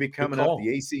are going to be coming up,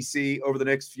 the ACC over the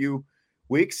next few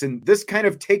weeks, and this kind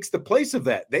of takes the place of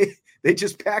that. They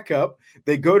just pack up,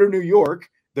 they go to New York,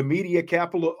 the media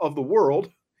capital of the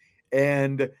world,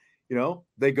 and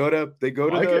they go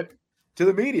to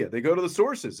the media, they go to the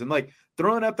sources, and like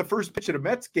throwing out the first pitch at a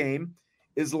Mets game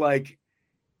is like,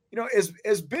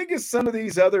 as big as some of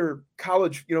these other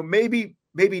college, maybe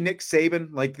Nick Saban,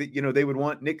 like they would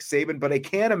want Nick Saban, but I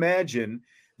can't imagine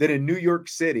that in New York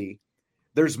City,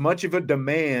 there's much of a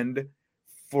demand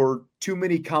for too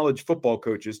many college football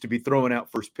coaches to be throwing out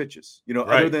first pitches, right.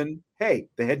 Other than, hey,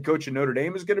 the head coach of Notre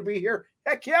Dame is going to be here.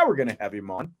 Heck yeah, we're going to have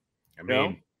him on. I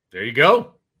mean, there you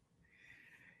go.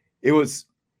 It was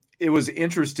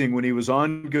interesting when he was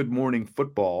on Good Morning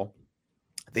Football,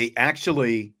 they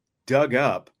actually dug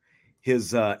up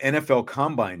his NFL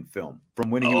Combine film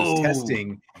from when he was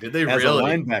testing as a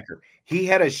linebacker. He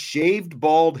had a shaved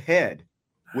bald head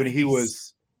when he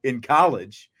was in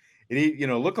college, and he,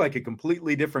 looked like a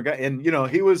completely different guy. And,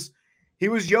 he was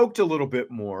yoked a little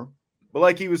bit more, but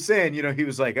like he was saying, he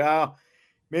was like,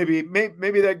 maybe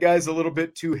that guy's a little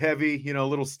bit too heavy, a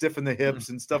little stiff in the hips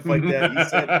and stuff like that. He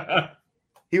said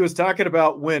he was talking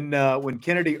about when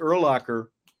Kennedy Urlacher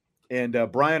and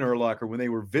Brian Urlacher, when they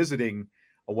were visiting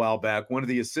a while back, one of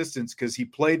the assistants, because he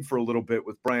played for a little bit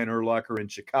with Brian Urlacher in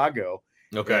Chicago.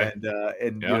 Okay.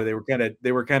 And they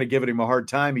were kind of giving him a hard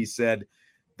time. He said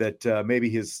that maybe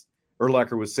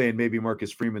Urlacher was saying maybe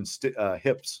Marcus Freeman's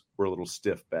hips were a little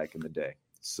stiff back in the day.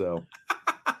 So,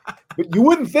 but you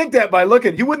wouldn't think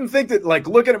that you wouldn't think that, like,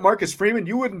 looking at Marcus Freeman,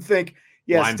 you wouldn't think,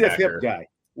 linebacker. Stiff hip guy.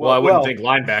 Well, I wouldn't think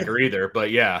linebacker either,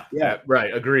 but yeah,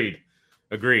 right. Agreed.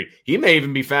 He may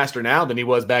even be faster now than he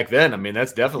was back then. I mean,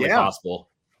 that's definitely possible.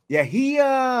 Yeah, he,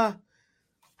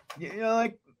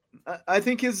 like, I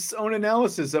think his own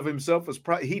analysis of himself was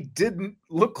probably, he didn't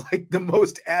look like the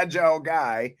most agile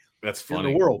guy that's funny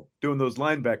in the world doing those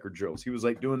linebacker drills. He was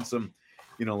like doing some,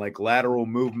 like lateral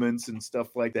movements and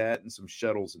stuff like that, and some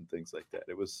shuttles and things like that.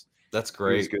 That's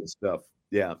great. It was good stuff.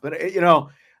 Yeah, but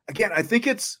again, I think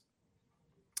it's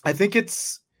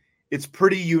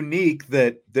pretty unique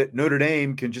that Notre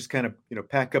Dame can just kind of,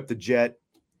 pack up the jet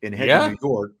and head to New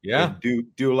York and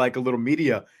do like a little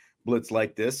media blitz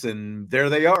like this. And there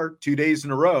they are 2 days in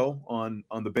a row on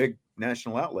the big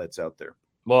national outlets out there.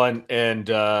 Well, and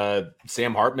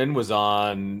Sam Hartman was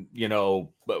on,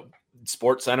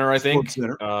 Sports Center, I think,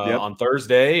 on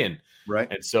Thursday. And right.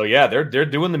 And so, they're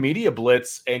doing the media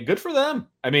blitz, and good for them.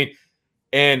 I mean,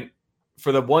 and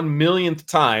for the 1 millionth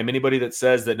time, anybody that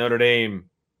says that Notre Dame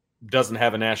doesn't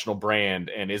have a national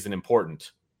brand and isn't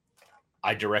important,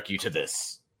 I direct you to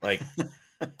this. Like,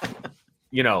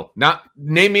 not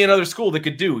name me another school that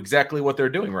could do exactly what they're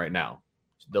doing right now.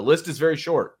 The list is very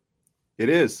short. It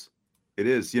is.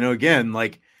 Again,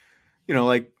 like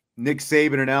Nick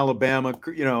Saban in Alabama,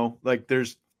 like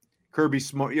there's Kirby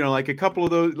Smart, like a couple of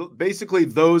those, basically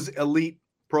those elite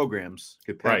programs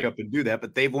could pack up and do that,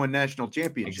 but they've won national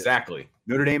championships. Exactly.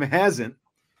 Notre Dame hasn't,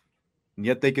 and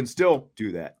yet they can still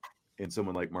do that. And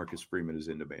someone like Marcus Freeman is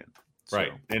in demand. So.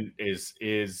 Right. And is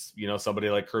somebody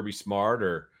like Kirby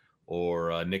Smart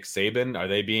or Nick Saban, are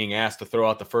they being asked to throw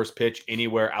out the first pitch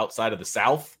anywhere outside of the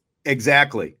South?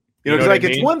 Exactly. It's like,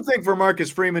 it's one thing for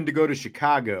Marcus Freeman to go to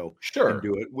Chicago and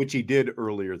do it, which he did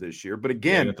earlier this year. But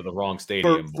again, to the wrong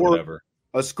stadium, for whatever.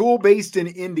 A school based in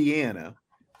Indiana,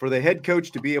 for the head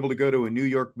coach to be able to go to a New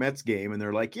York Mets game, and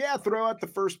they're like, throw out the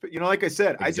first, like I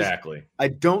said, exactly. I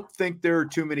don't think there are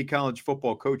too many college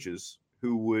football coaches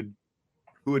who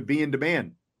would be in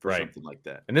demand for something like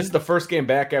that. And this is the first game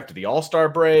back after the All-Star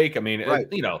break. I mean,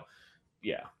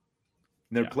 yeah.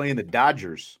 And they're playing the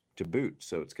Dodgers to boot,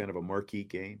 so it's kind of a marquee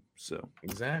game. So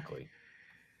exactly.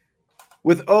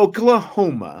 With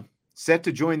Oklahoma set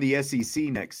to join the SEC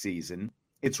next season,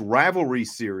 its rivalry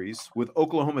series with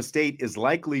Oklahoma State is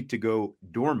likely to go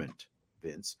dormant,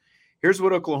 Vince. Here's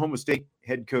what Oklahoma State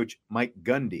head coach Mike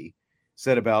Gundy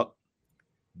said about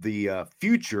the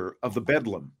future of the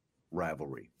Bedlam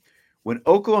rivalry. When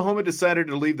Oklahoma decided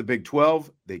to leave the Big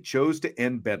 12, they chose to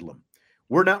end Bedlam.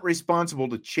 We're not responsible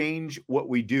to change what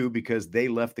we do because they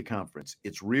left the conference.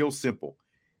 It's real simple.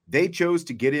 They chose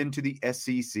to get into the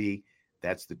SEC.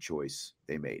 That's the choice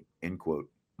they made, end quote,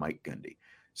 Mike Gundy.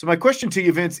 So my question to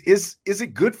you, Vince, is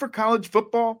it good for college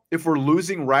football if we're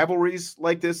losing rivalries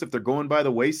like this, if they're going by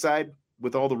the wayside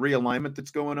with all the realignment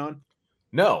that's going on?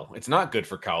 No, it's not good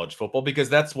for college football because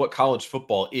that's what college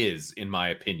football is, in my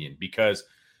opinion, because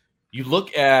you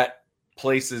look at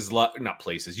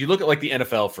you look at like the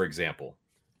NFL, for example.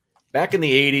 Back in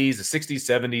the 80s, the 60s,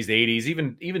 70s,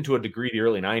 80s, even to a degree the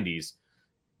early 90s,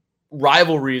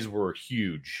 rivalries were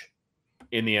huge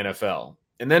in the NFL.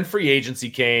 And then free agency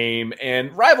came,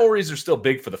 and rivalries are still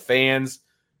big for the fans,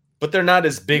 but they're not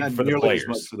as big for the players. As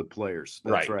much for the players.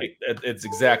 That's right. It's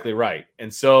exactly right.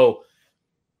 And so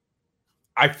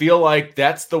I feel like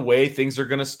that's the way things are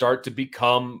going to start to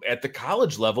become at the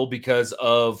college level because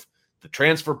of the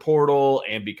transfer portal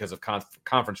and because of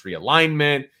conference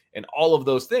realignment and all of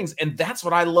those things. And that's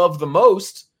what I love the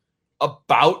most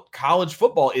about college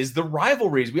football is the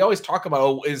rivalries. We always talk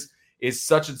about, is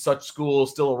such and such school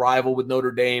still a rival with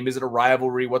Notre Dame? Is it a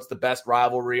rivalry? What's the best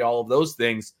rivalry? All of those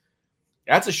things.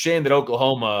 That's a shame that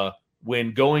Oklahoma,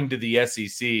 when going to the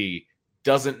SEC,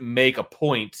 doesn't make a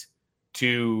point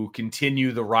to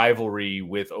continue the rivalry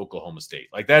with Oklahoma State.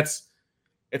 Like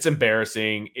it's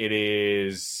embarrassing. It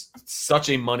is such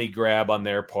a money grab on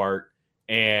their part,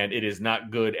 and it is not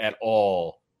good at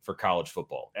all for college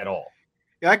football at all.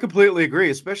 Yeah, I completely agree,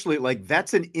 especially like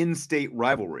that's an in-state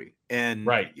rivalry. And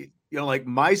like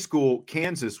my school,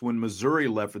 Kansas, when Missouri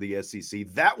left for the SEC,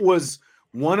 that was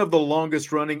one of the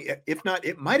longest running, if not,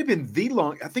 it might have been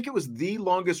I think it was the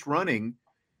longest running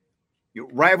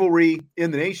rivalry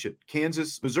in the nation,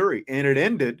 Kansas, Missouri. And it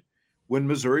ended when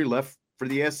Missouri left for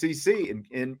the SEC.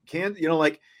 And Kansas,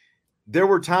 there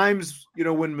were times,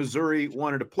 when Missouri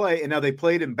wanted to play, and now they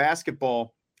played in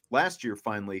basketball last year,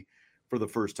 finally, for the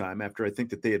first time, after I think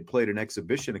that they had played an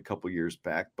exhibition a couple years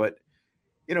back. But,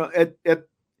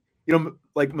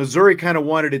 like Missouri kind of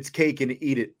wanted its cake and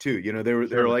eat it too. They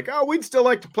were like, oh, we'd still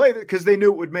like to play that because they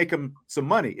knew it would make them some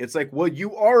money. It's like, well,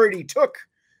 you already took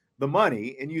the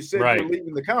money and you said you're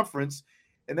leaving the conference.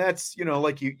 And that's,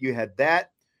 like you had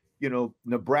that,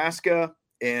 Nebraska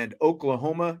and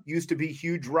Oklahoma used to be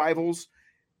huge rivals.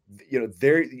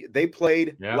 They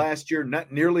played last year,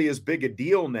 not nearly as big a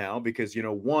deal now because,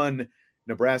 one,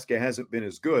 Nebraska hasn't been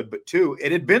as good, but two,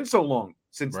 it had been so long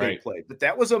since they played. But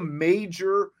that was a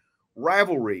major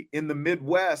rivalry in the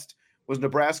Midwest was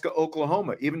Nebraska,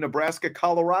 Oklahoma. Even Nebraska,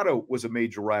 Colorado was a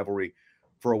major rivalry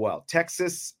for a while.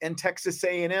 Texas and Texas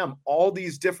A&M, all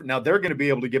these different. Now they're going to be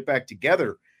able to get back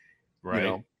together,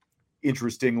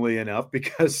 interestingly enough,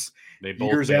 because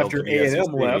years after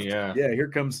A&M left,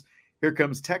 here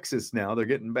comes Texas now. They're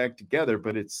getting back together,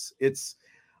 but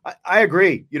I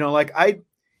agree.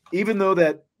 Even though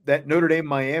that Notre Dame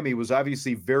Miami was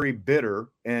obviously very bitter,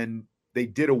 and they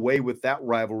did away with that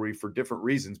rivalry for different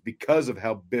reasons because of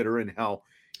how bitter and how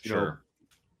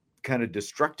kind of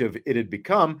destructive it had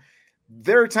become.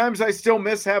 There are times I still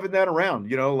miss having that around.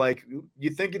 Like you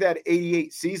think of that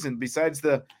 88 season, besides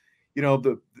the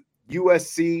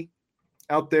USC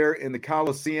out there in the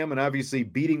Coliseum and obviously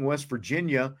beating West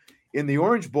Virginia in the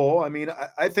Orange Bowl. I mean,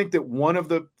 I think that one of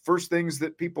the first things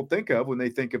that people think of when they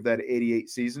think of that 88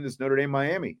 season is Notre Dame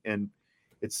Miami. And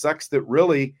it sucks that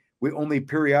really we only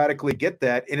periodically get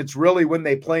that. And it's really when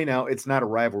they play now, it's not a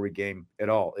rivalry game at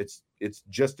all. It's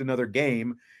just another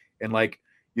game. And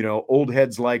old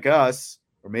heads like us,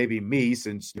 or maybe me,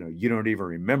 since, you don't even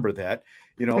remember that,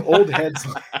 old heads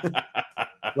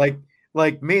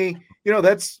like me,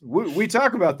 we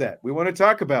talk about that. We want to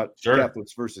talk about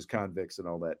Catholics versus convicts and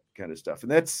all that kind of stuff.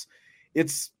 And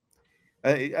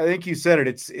I think you said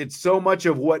it. It's so much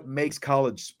of what makes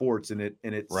college sports, and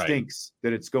it stinks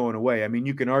that it's going away. I mean,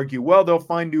 you can argue, well, they'll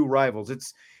find new rivals.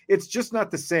 It's just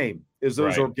not the same as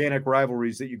those organic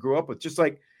rivalries that you grew up with. Just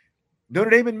like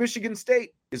Notre Dame and Michigan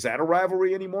State, is that a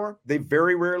rivalry anymore? They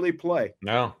very rarely play.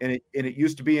 No, and it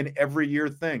used to be an every year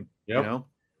thing.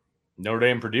 Notre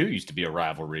Dame Purdue used to be a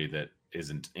rivalry that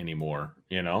isn't anymore,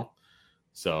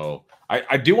 So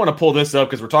I do want to pull this up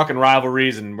because we're talking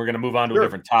rivalries and we're going to move on to a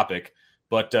different topic.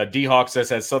 But D-Hawk says,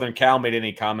 has Southern Cal made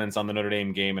any comments on the Notre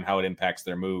Dame game and how it impacts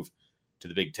their move to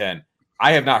the Big Ten?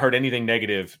 I have not heard anything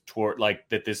negative toward like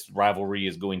that this rivalry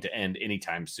is going to end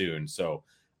anytime soon. So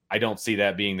I don't see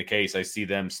that being the case. I see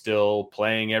them still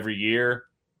playing every year.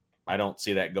 I don't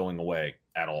see that going away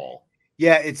at all.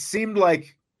 Yeah, it seemed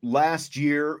like last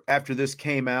year after this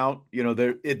came out,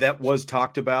 that was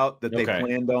talked about that they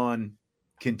planned on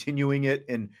continuing it.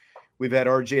 And we've had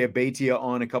RJ Abatia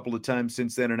on a couple of times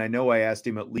since then. And I know I asked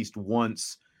him at least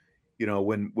once,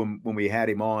 when we had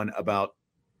him on about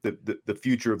the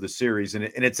future of the series. And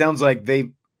it sounds like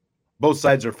both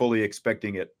sides are fully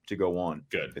expecting it to go on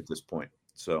at this point.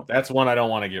 So that's one I don't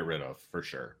want to get rid of for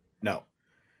sure. No.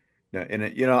 And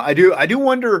I do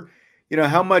wonder,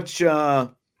 how much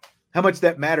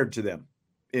that mattered to them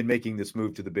in making this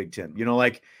move to the Big Ten.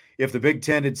 Like if the Big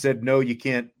Ten had said, no, you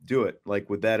can't do it, like,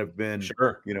 would that have been,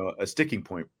 a sticking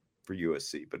point for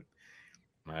USC, but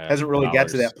hasn't really got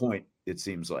to that point. It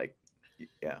seems like,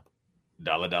 yeah.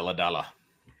 Dollar.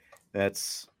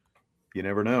 That's, you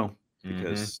never know,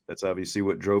 because that's obviously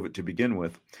what drove it to begin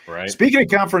with. Right. Speaking of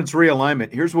conference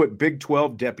realignment, here's what Big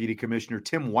 12 Deputy Commissioner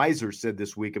Tim Weiser said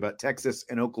this week about Texas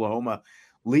and Oklahoma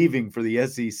leaving for the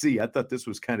SEC. I thought this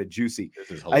was kind of juicy.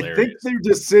 This is hilarious. I think their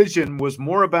decision was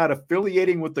more about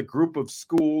affiliating with the group of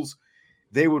schools.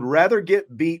 They would rather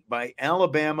get beat by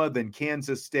Alabama than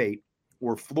Kansas State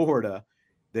or Florida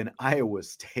than Iowa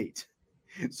State.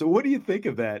 So what do you think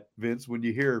of that, Vince, when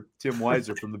you hear Tim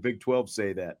Weiser from the Big 12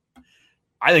 say that?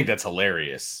 I think that's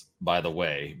hilarious, by the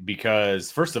way,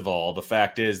 because first of all, the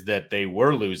fact is that they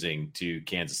were losing to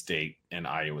Kansas State and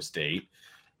Iowa State.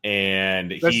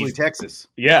 And especially Texas.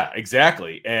 Yeah,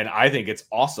 exactly. And I think it's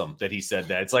awesome that he said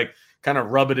that. It's like kind of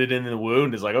rubbing it in the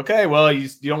wound. It's like, okay, well, you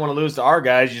don't want to lose to our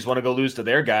guys. You just want to go lose to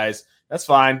their guys. That's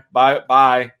fine.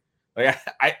 Bye. Like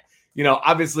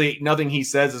obviously nothing he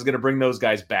says is going to bring those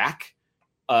guys back.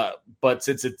 But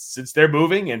since they're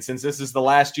moving and since this is the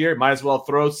last year, might as well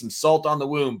throw some salt on the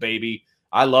wound, baby.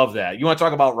 I love that. You want to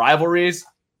talk about rivalries?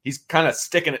 He's kind of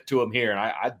sticking it to him here, and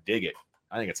I dig it.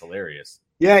 I think it's hilarious.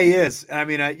 Yeah, he is. I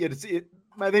mean, I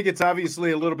think it's obviously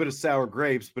a little bit of sour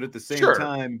grapes, but at the same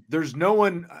time, there's no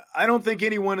one. I don't think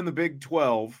anyone in the Big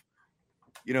 12,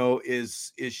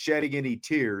 is shedding any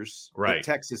tears. Right. That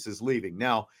Texas is leaving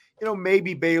now.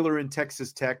 Maybe Baylor and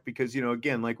Texas Tech, because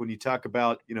again, like when you talk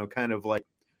about kind of like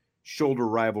shoulder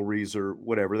rivalries or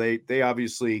whatever, they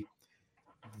obviously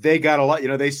they got a lot.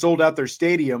 They sold out their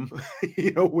stadium.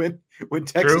 When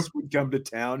Texas would come to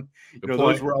town,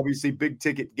 those were obviously big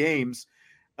ticket games.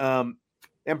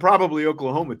 And probably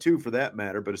Oklahoma too, for that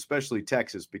matter, but especially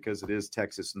Texas because it is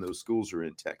Texas and those schools are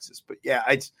in Texas. But yeah,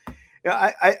 I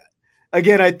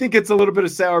think it's a little bit of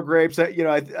sour grapes.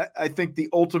 I think the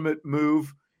ultimate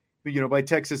move, by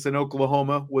Texas and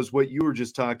Oklahoma was what you were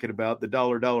just talking about, the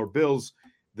dollar bills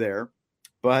there.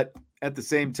 But at the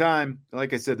same time,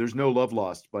 like I said, there's no love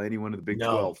lost by anyone in the Big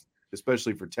 12,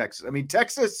 especially for Texas. I mean,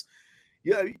 Texas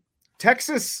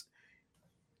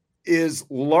is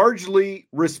largely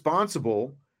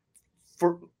responsible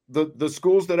for the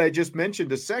schools that I just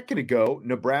mentioned a second ago,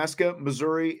 Nebraska,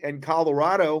 Missouri, and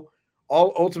Colorado,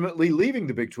 all ultimately leaving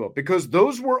the Big 12 because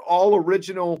those were all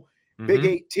original Big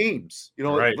 8 teams.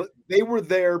 They were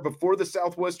there before the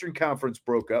Southwestern Conference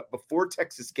broke up, before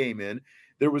Texas came in.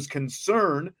 There was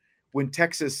concern when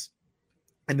Texas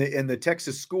and the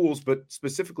Texas schools, but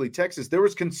specifically Texas, there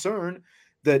was concern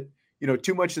that,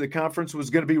 too much of the conference was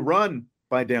going to be run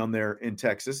by down there in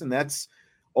Texas. And that's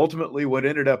ultimately what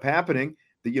ended up happening.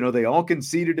 That, they all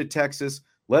conceded to Texas,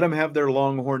 let them have their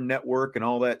Longhorn network and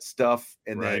all that stuff.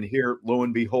 And then here, lo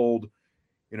and behold,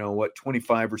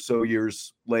 25 or so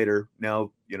years later,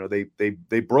 now,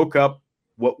 they broke up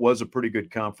what was a pretty good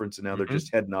conference. And now they're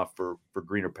just heading off for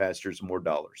greener pastures and more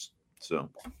dollars. So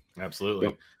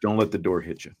absolutely. Don't let the door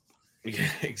hit you.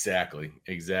 Exactly.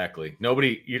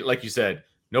 Nobody, like you said,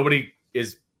 nobody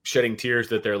is shedding tears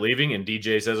that they're leaving. And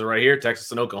DJ says it right here.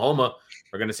 Texas and Oklahoma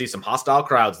are going to see some hostile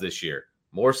crowds this year,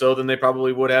 more so than they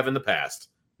probably would have in the past.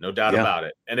 No doubt about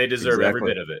it. And they deserve every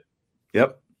bit of it.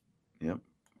 Yep,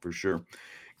 for sure.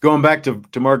 Going back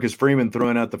to Marcus Freeman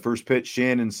throwing out the first pitch,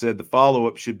 Shannon said the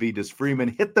follow-up should be, does Freeman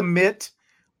hit the mitt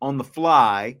on the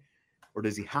fly or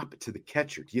does he hop it to the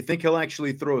catcher? Do you think he'll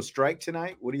actually throw a strike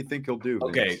tonight? What do you think he'll do?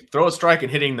 Okay, Vince? Throw a strike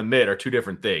and hitting the mitt are two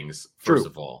different things, first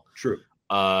of all. True.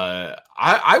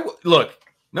 I look,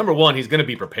 number one, he's going to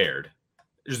be prepared.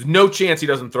 There's no chance he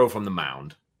doesn't throw from the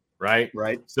mound, right?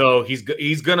 Right. So he's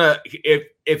going to,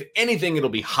 if anything, it'll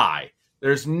be high.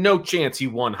 There's no chance he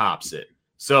one-hops it.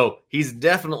 So he's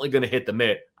definitely going to hit the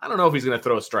mitt. I don't know if he's going to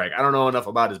throw a strike. I don't know enough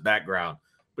about his background,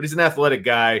 but he's an athletic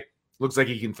guy. Looks like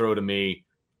he can throw to me.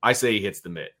 I say he hits the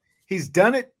mitt. He's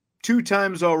done it 2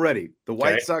 times already. The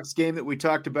White Sox game that we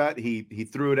talked about, he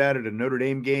threw it out at a Notre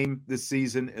Dame game this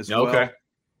season as well. Okay.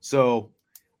 So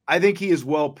I think he is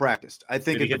well practiced. I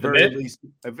think at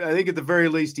the very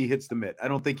least he hits the mitt. I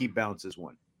don't think he bounces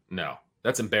one. No,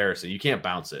 that's embarrassing. You can't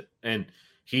bounce it. And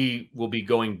he will be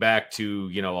going back to,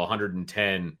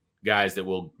 110 guys that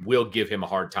will give him a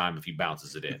hard time if he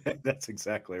bounces it in. That's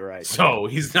exactly right. So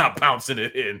he's not bouncing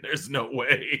it in. There's no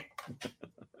way.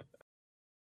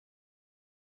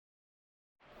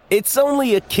 It's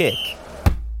only a kick,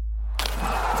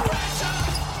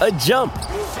 a jump,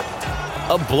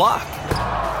 a block.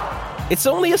 It's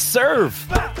only a serve.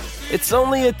 It's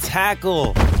only a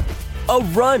tackle, a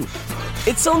run.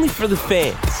 It's only for the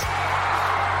fans.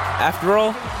 After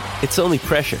all, it's only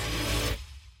pressure.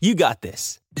 You got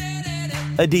this.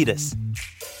 Adidas.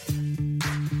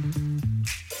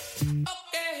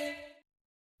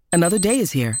 Another day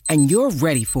is here, and you're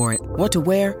ready for it. What to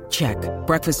wear? Check.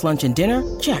 Breakfast, lunch, and dinner?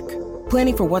 Check.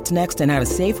 Planning for what's next and how to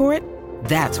save for it?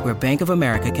 That's where Bank of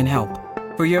America can help.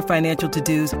 For your financial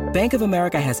to-dos, Bank of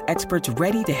America has experts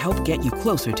ready to help get you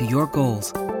closer to your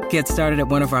goals. Get started at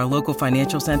one of our local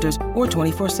financial centers or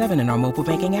 24/7 in our mobile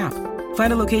banking app.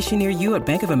 Find a location near you at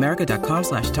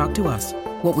bankofamerica.com/talktous.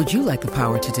 What would you like the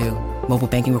power to do? Mobile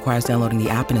banking requires downloading the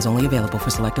app and is only available for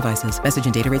select devices. Message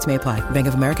and data rates may apply. Bank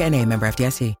of America N.A., member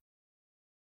FDIC.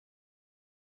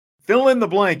 Fill in the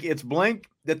blank. It's blank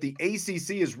that the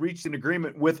ACC has reached an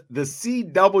agreement with the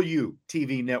CW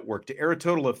TV network to air a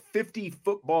total of 50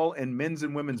 football and men's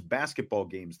and women's basketball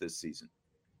games this season.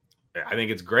 I think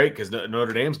it's great because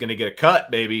Notre Dame's going to get a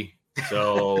cut, baby.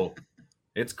 So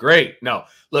it's great. No,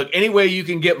 look, any way you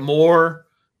can get more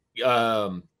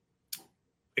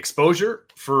exposure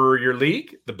for your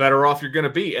league, the better off you're going to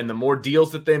be. And the more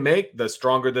deals that they make, the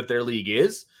stronger that their league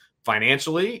is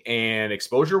financially and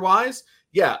exposure-wise.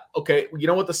 Yeah, okay. You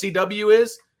know what the CW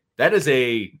is? That is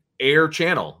a air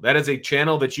channel. That is a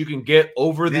channel that you can get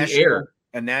over the air.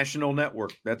 A national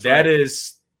network. That's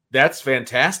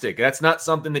fantastic. That's not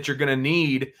something that you're going to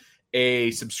need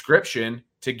a subscription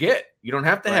to get. You don't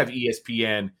have to have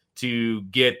ESPN to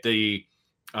get the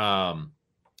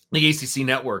ACC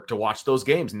network to watch those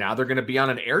games. Now they're going to be on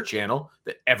an air channel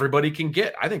that everybody can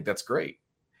get. I think that's great.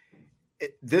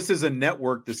 This is a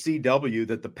network, the CW,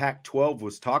 that the Pac-12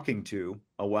 was talking to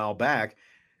a while back.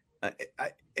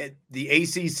 The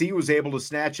ACC was able to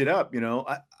snatch it up.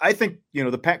 I think,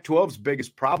 the Pac-12's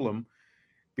biggest problem,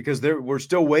 because we're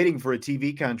still waiting for a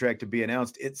TV contract to be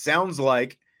announced. It sounds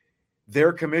like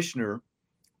their commissioner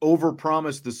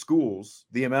overpromised the schools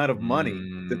the amount of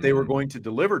money that they were going to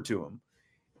deliver to them.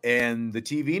 And the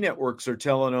TV networks are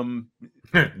telling them,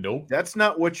 nope, that's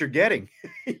not what you're getting.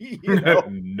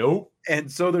 Nope.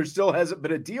 And so there still hasn't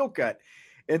been a deal cut.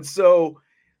 And so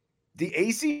the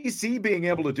ACC being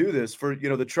able to do this for,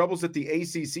 the troubles that the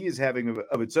ACC is having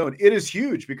of its own, it is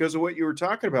huge because of what you were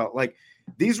talking about. Like,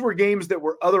 these were games that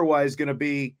were otherwise going to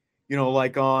be,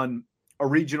 like on a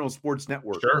regional sports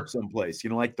network someplace,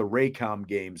 like the Raycom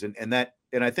games and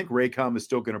I think Raycom is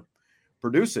still going to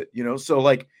produce it, so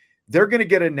like, they're going to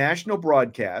get a national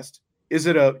broadcast. Is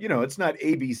it it's not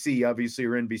ABC, obviously,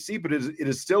 or NBC, but it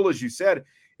is still, as you said,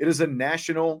 it is a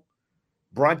national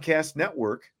broadcast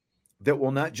network that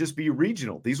will not just be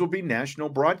regional. These will be national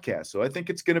broadcasts. So I think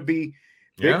it's going to be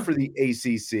big for the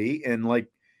ACC. And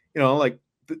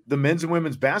the men's and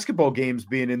women's basketball games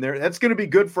being in there, that's going to be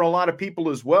good for a lot of people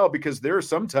as well, because there are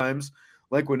sometimes,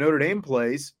 like when Notre Dame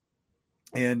plays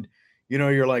and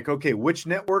you're like, okay, which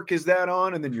network is that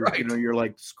on? And then you're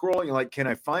like scrolling, you're like, can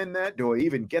I find that? Do I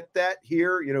even get that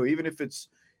here? Even if it's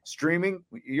streaming,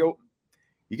 you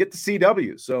get the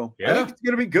CW. So I think it's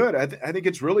going to be good. I think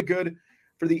it's really good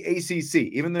for the ACC,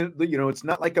 even though, it's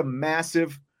not like a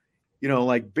massive,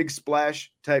 like big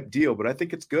splash type deal, but I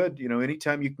think it's good.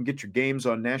 Anytime you can get your games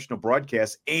on national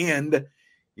broadcast and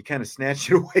you kind of snatch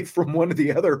it away from one of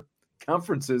the other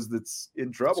conferences that's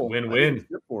in trouble. It's win-win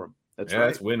for them. That's right.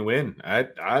 It's win-win.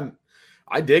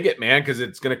 I dig it, man, because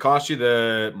it's going to cost you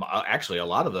actually a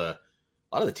lot of the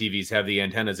TVs have the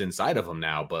antennas inside of them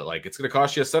now, but like it's going to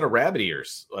cost you a set of rabbit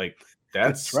ears. Like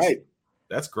that's right.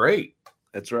 That's great.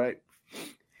 That's right.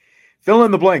 Fill in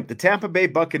the blank. The Tampa Bay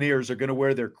Buccaneers are going to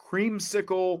wear their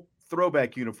creamsicle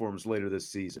throwback uniforms later this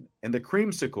season, and the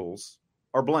creamsicles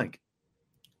are blank.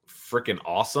 Freaking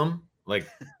awesome! Like.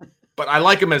 But I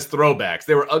like them as throwbacks.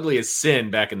 They were ugly as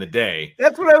sin back in the day.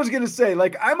 That's what I was going to say.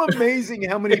 Like, I'm amazing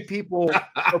how many people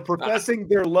are professing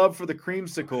their love for the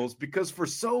creamsicles, because for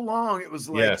so long it was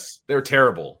like, yes, they're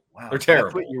terrible. Wow, They're terrible.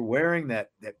 That's what you're wearing, that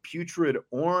putrid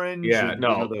orange. Yeah,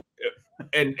 no.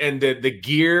 And the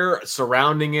gear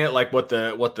surrounding it, like what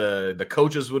the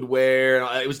coaches would wear,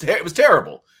 it was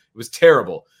terrible. It was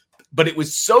terrible. But it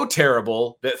was so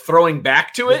terrible that throwing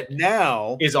back to it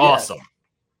now is awesome.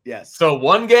 Yes. So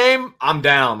one game, I'm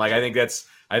down. Like I think it's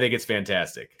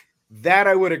fantastic. That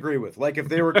I would agree with. Like if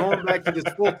they were going back to this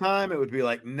full time, it would be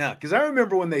like, nah. Because I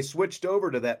remember when they switched over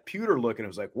to that pewter look, and it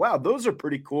was like, wow, those are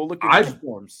pretty cool looking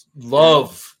uniforms.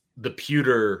 Love the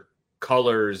pewter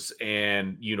colors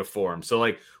and uniforms. So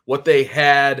like what they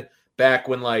had back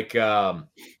when like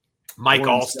Mike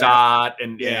Allstott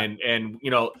and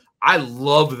I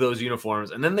loved those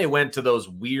uniforms. And then they went to those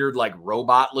weird like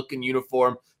robot looking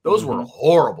uniform. Those were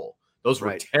horrible. Those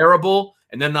were terrible.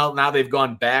 And then now they've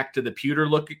gone back to the pewter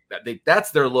look. That's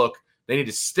their look. They need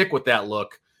to stick with that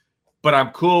look. But I'm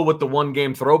cool with the one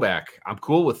game throwback. I'm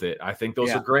cool with it. I think those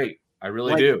are great. I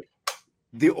really do.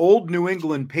 The old New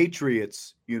England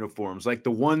Patriots uniforms, like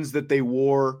the ones that they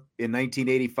wore in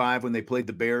 1985 when they played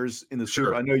the Bears in the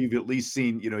Super Bowl. I know you've at least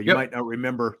seen, you might not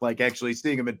remember like actually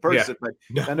seeing them in person, but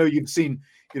I know you've seen,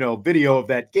 video of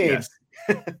that game.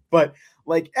 Yes. But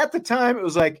like at the time, it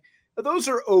was like, those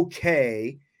are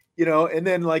okay. And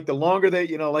then like the longer they,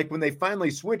 like when they finally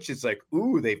switched, it's like,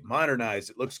 ooh, they've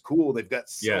modernized. It looks cool. They've got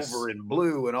silver and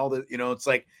blue and all that, it's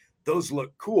like, those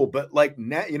look cool. But like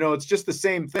now, it's just the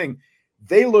same thing.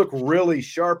 They look really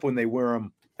sharp when they wear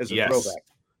them as a throwback.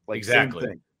 Like exactly. Same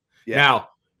thing. Yeah. Now,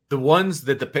 the ones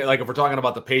that like if we're talking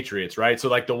about the Patriots, right? So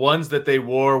like the ones that they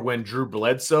wore when Drew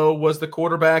Bledsoe was the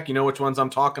quarterback, you know which ones I'm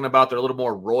talking about? They're a little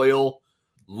more royal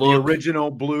look. The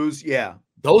original blues, yeah.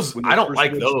 Those I don't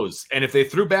like those. And if they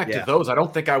threw back to those, I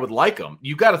don't think I would like them.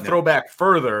 You got to throw back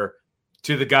further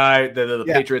to the guy, the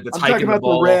Patriot that's hiking the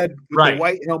ball. The red with the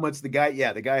white helmets, the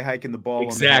guy hiking the ball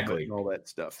exactly. and all that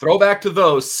stuff. Throw back to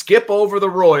those, skip over the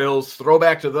Royals, throw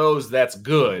back to those, that's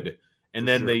good. And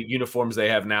then the uniforms they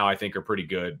have now, I think, are pretty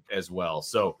good as well.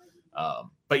 So,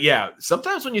 but yeah,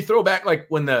 sometimes when you throw back, like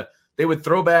when they would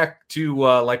throw back to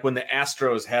like when the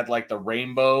Astros had like the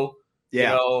rainbow,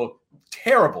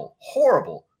 terrible,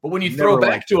 horrible. But when you throw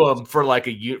back to them for like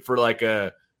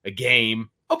a game,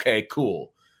 okay,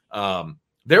 cool. I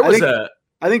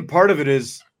think part of it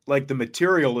is like the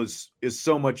material is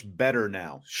so much better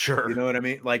now. Sure. You know what I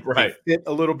mean? Like they fit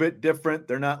a little bit different.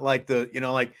 They're not like the,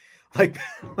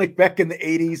 like back in the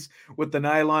 80s with the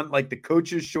nylon, like the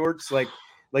coach's shorts, like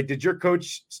did your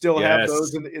coach still have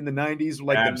those in the 90s?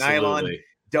 Like the nylon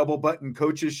double button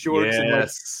coach's shorts. Yes. And like,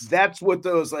 that's what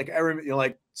those, like, I remember,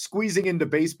 like squeezing into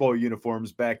baseball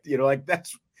uniforms back, like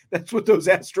that's what those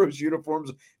Astros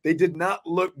uniforms, they did not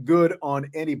look good on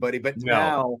anybody, but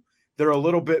now they're a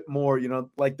little bit more,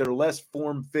 like they're less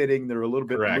form fitting. They're a little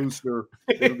bit looser,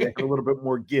 they have a little bit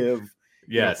more give.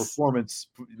 Performance,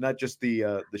 not just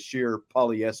the sheer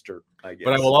polyester, I guess.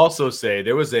 But I will also say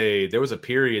there was a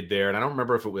period there, and I don't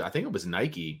remember if it was, I think it was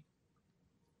Nike,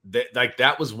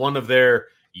 that was one of their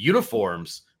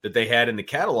uniforms that they had in the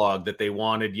catalog that they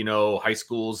wanted, high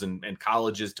schools and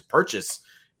colleges to purchase.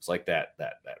 It's like that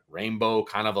rainbow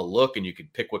kind of a look, and you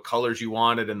could pick what colors you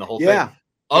wanted and the whole thing.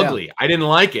 Ugly. Yeah. I didn't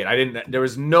like it. There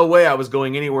was no way I was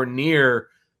going anywhere near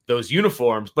those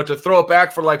uniforms, but to throw it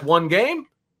back for like one game,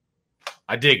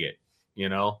 I dig it,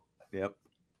 Yep.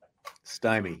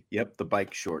 Stymie. Yep. The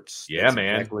bike shorts. Yeah, that's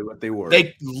man. Exactly what they were.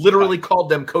 They literally called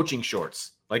them coaching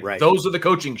shorts. Like those are the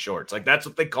coaching shorts. Like that's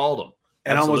what they called them.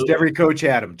 And almost every coach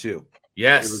had them too.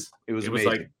 Yes. It was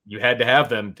like you had to have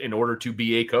them in order to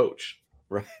be a coach.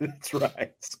 Right. That's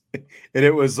right. And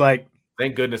it was like,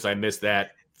 thank goodness I missed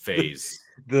that phase.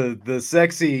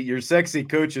 Your sexy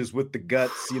coaches with the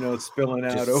guts, spilling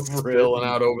out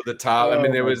over the top. I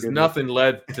mean, there was nothing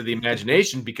led to the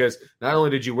imagination because not only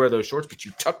did you wear those shorts, but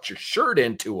you tucked your shirt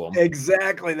into them.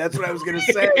 Exactly. That's what I was going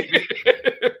to say.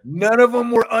 None of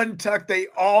them were untucked. They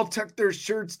all tucked their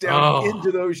shirts down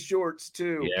into those shorts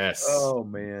too. Yes. Oh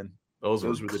man. Those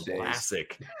were the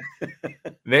classic.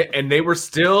 They were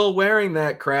still wearing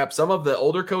that crap. Some of the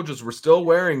older coaches were still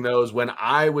wearing those when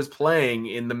I was playing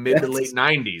in the mid to late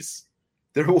 90s.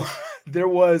 There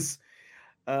was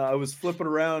I was flipping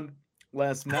around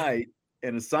last night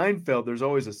and there's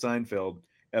always a Seinfeld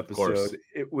episode.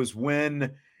 It was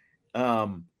when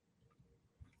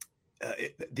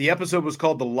the episode was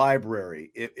called The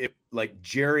Library. It like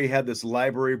Jerry had this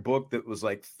library book that was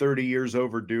like 30 years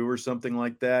overdue or something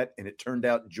like that. And it turned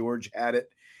out George had it.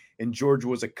 And George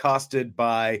was accosted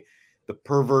by the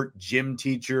pervert gym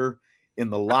teacher in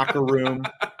the locker room.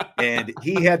 And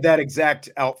he had that exact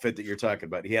outfit that you're talking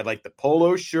about. He had like the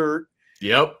polo shirt.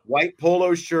 Yep. White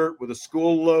polo shirt with a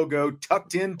school logo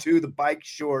tucked into the bike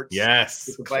shorts. Yes.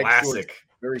 Classic.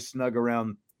 very snug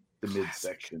around the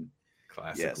midsection.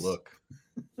 Classic look.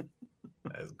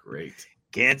 That's great.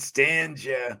 Can't stand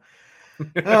you.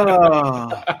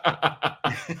 Oh.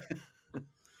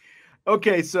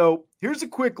 Okay, so here's a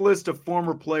quick list of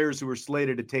former players who were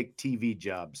slated to take TV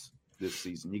jobs this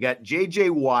season. You got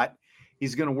J.J. Watt.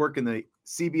 He's going to work in the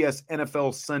CBS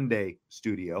NFL Sunday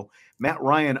studio. Matt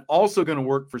Ryan also going to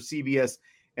work for CBS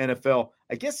NFL.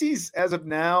 I guess he's, as of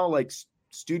now, like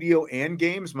studio and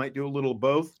games, might do a little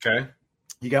both. Okay.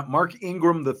 You got Mark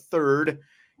Ingram III.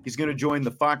 He's going to join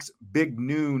the Fox Big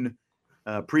Noon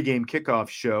pregame kickoff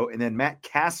show. And then Matt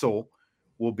Castle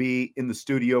will be in the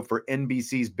studio for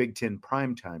NBC's Big Ten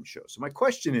primetime show. So my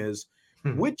question is,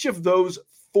 which of those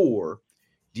four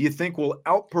do you think will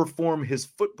outperform his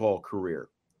football career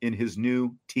in his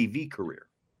new TV career?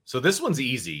 So this one's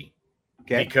easy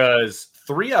because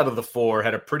 3 out of the 4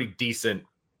 had a pretty decent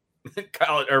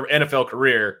college or NFL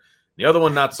career. The other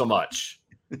one, not so much.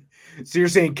 So you're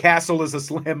saying Castle is a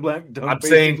slam dunk? I'm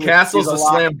saying Castle's a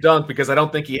slam dunk because I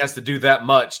don't think he has to do that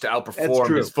much to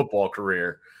outperform his football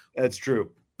career. That's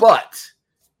true. But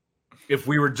if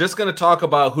we were just going to talk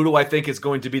about who do I think is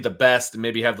going to be the best and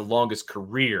maybe have the longest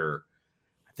career,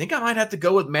 I think I might have to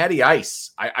go with Matty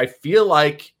Ice. I feel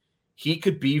like he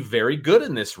could be very good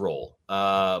in this role.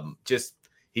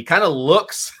 He kind of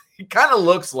looks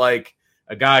like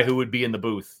a guy who would be in the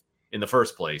booth in the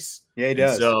first place. Yeah, he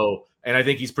does. And I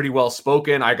think he's pretty well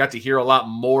spoken. I got to hear a lot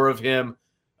more of him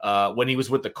when he was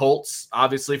with the Colts,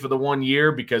 obviously for the 1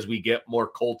 year, because we get more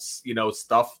Colts,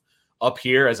 stuff up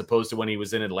here as opposed to when he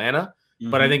was in Atlanta.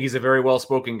 Mm-hmm. But I think he's a very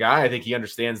well-spoken guy. I think he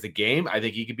understands the game. I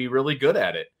think he could be really good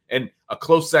at it. And a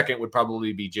close second would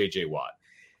probably be J.J. Watt.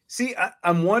 See,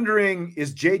 I'm wondering,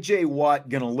 is J.J. Watt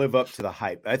going to live up to the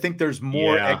hype? I think there's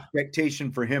more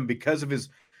expectation for him because of his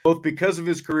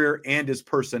career and his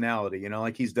personality.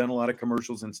 Like he's done a lot of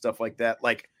commercials and stuff like that.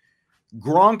 Like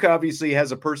Gronk obviously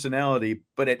has a personality,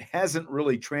 but it hasn't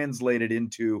really translated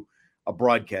into a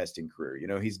broadcasting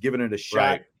career. He's given it a shot.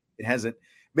 Right. It hasn't.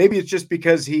 Maybe it's just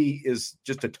because he is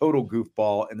just a total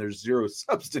goofball and there's zero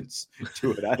substance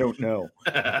to it. I don't know.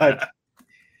 But,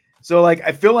 so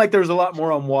I feel like there's a lot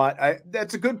more on Watt.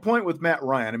 That's a good point with Matt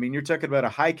Ryan. I mean, you're talking about a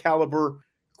high caliber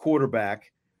quarterback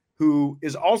who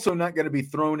is also not going to be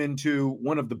thrown into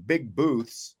one of the big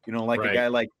booths, a guy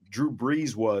like Drew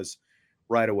Brees was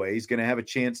right away. He's going to have a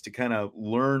chance to kind of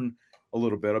learn a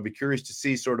little bit. I'll be curious to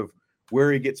see sort of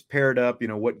where he gets paired up,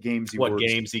 what games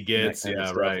he gets.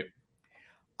 Yeah, right.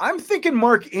 I'm thinking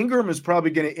Mark Ingram is probably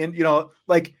going to end,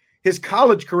 his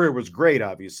college career was great,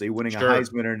 obviously, winning a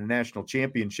Heisman and a national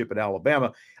championship at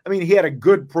Alabama. I mean, he had a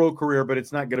good pro career, but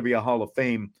it's not going to be a Hall of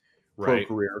Fame pro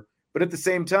career. But at the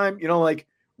same time,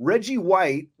 Reggie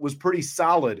White was pretty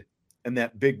solid in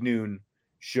that Big Noon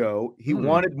show. He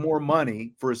wanted more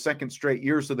money for a second straight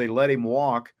year, so they let him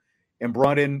walk and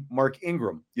brought in Mark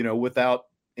Ingram, without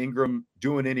Ingram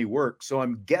doing any work. So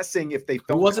I'm guessing if they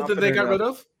felt who was it that they got rid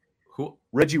of? Who?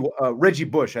 Reggie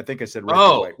Bush. I think I said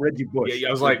White. Reggie Bush. Yeah,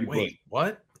 I was like, wait,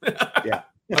 what? Yeah.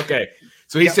 Okay.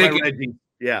 So he's taking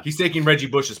he's taking Reggie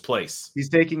Bush's place. He's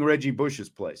taking Reggie Bush's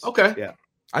place. Okay. Yeah.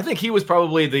 I think he was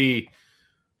probably the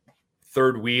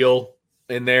third wheel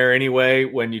in there anyway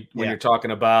when you're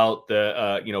talking about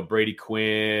the Brady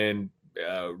Quinn,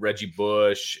 Reggie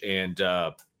Bush, and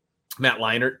Matt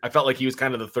Leinart. I felt like he was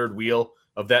kind of the third wheel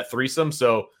of that threesome.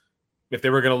 So if they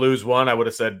were going to lose one, I would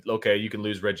have said, okay, you can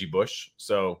lose Reggie Bush.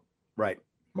 So right,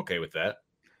 I'm okay with that.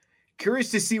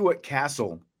 Curious to see what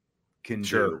Castle can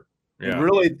do. Yeah. And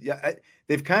really,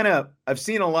 they've I've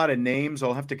seen a lot of names.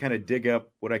 I'll have to kind of dig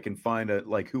up what I can find,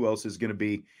 who else is going to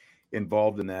be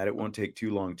involved in that. It won't take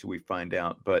too long till we find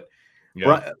out. But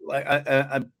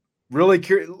I'm really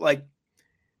curious.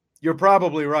 You're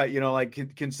probably right.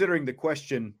 Considering the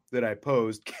question that I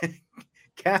posed,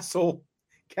 Castle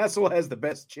has the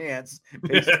best chance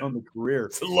based on the career.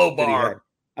 It's a low bar.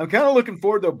 I'm kind of looking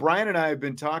forward, though. Brian and I have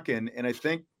been talking, and I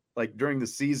think during the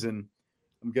season,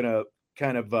 I'm going to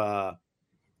kind of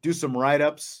do some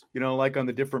write-ups, on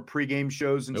the different pregame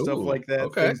shows and stuff like that.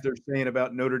 Okay. Things they're saying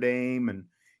about Notre Dame and,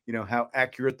 how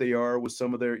accurate they are with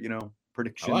some of their,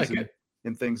 predictions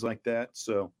and things like that.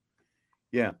 So,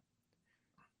 yeah.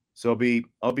 So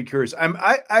I'll be curious.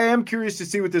 I am curious to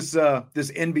see what this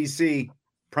NBC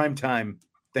primetime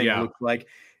thing looks like,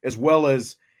 as well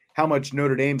as how much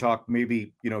Notre Dame talk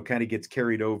maybe, kind of gets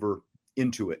carried over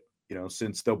into it,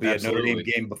 since there'll be a Notre Dame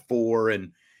game before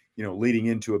and, leading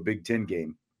into a Big Ten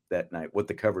game that night, what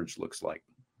the coverage looks like.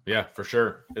 Yeah, for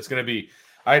sure. It's going to be,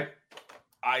 I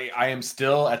am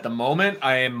still at the moment,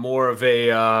 I am more of a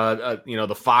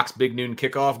the Fox Big Noon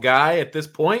kickoff guy at this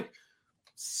point.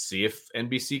 See if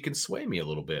NBC can sway me a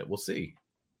little bit. We'll see.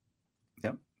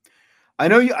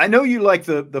 I know you like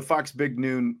the Fox Big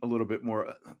Noon a little bit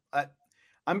more.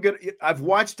 I've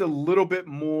watched a little bit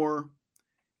more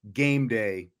Game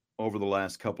Day over the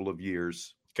last couple of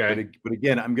years. Okay. But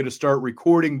again, I'm going to start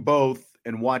recording both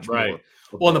and watch more.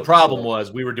 Well, and the problem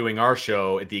was we were doing our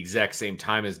show at the exact same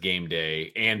time as Game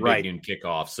Day and Big Noon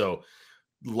Kickoff. So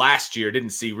last year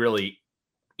didn't see really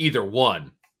either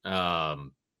one.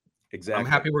 Exactly. I'm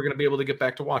happy we're going to be able to get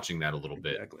back to watching that a little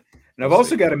bit. Exactly. And I've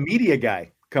also got a media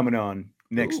guy coming on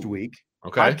next week,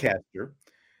 podcaster.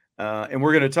 And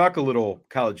we're going to talk a little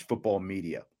college football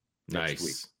media next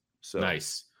week. So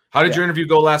nice. How did your interview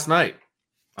go last night?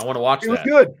 I want to watch that. It was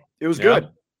good. It was good.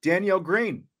 Danielle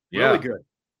Green, really good.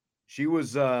 She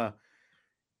was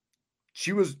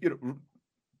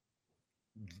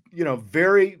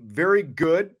very, very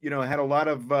good. Had a lot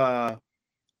of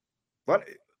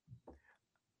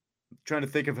trying to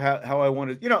think of how I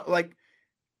wanted, like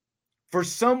for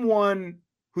someone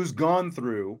who's gone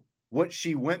through what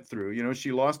she went through,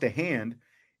 she lost a hand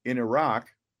in Iraq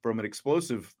from an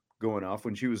explosive going off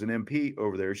when she was an MP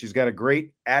over there. She's got a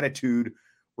great attitude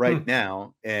right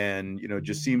now and,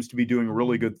 just seems to be doing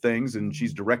really good things. And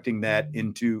she's directing that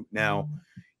into now,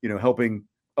 helping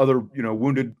other,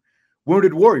 wounded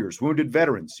warriors, wounded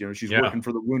veterans. She's working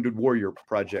for the Wounded Warrior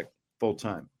Project full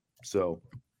time. So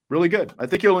really good. I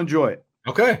think you'll enjoy it.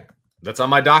 Okay. That's on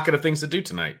my docket of things to do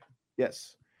tonight.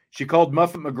 Yes. She called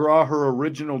Muffet McGraw her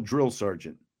original drill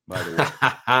sergeant, by the way.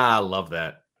 I love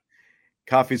that.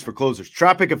 Coffees for Closers.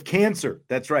 Tropic of Cancer.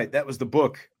 That's right. That was the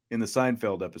book in the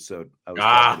Seinfeld episode. I was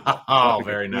talking about.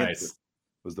 Very nice.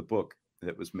 Was the book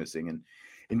that was missing.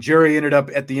 And Jerry ended up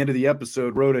at the end of the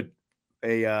episode, wrote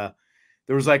there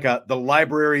was like the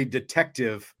library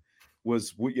detective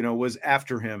was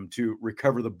after him to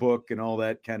recover the book and all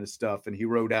that kind of stuff. And he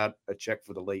wrote out a check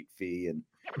for the late fee and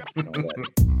all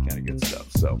that kind of good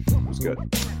stuff. So it was good.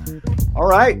 All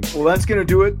right. Well, that's going to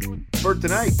do it for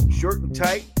tonight. Short and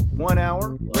tight, 1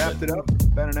 hour. Wrapped it up.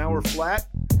 About an hour flat.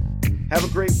 Have a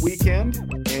great weekend.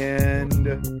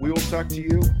 And we will talk to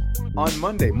you on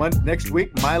Monday. Next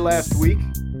week, my last week.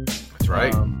 That's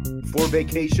right. For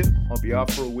vacation. I'll be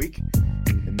off for a week.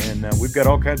 And then we've got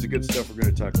all kinds of good stuff we're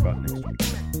going to talk about next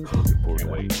week. Looking forward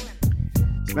to it.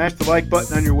 Smash the like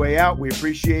button on your way out. We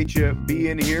appreciate you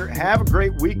being here. Have a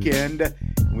great weekend. And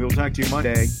we will talk to you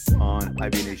Monday on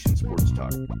IB Nation Sports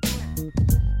Talk.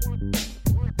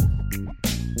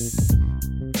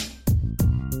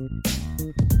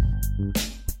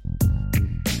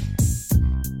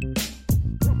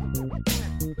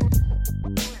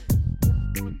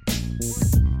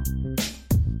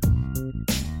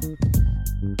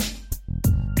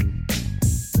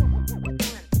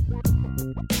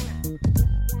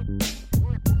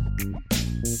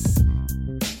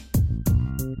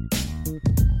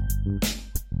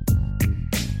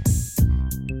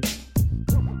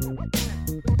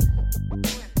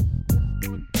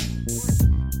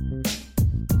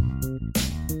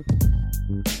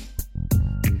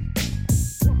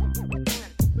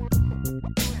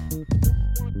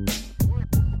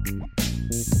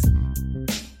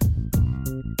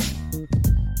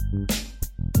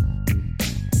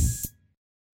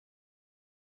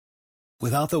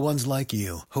 Without the ones like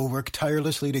you, who work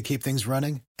tirelessly to keep things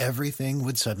running, everything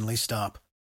would suddenly stop.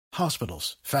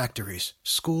 Hospitals, factories,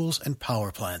 schools, and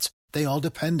power plants, they all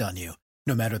depend on you.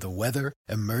 No matter the weather,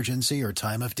 emergency, or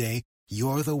time of day,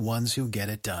 you're the ones who get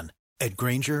it done. At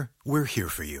Grainger, we're here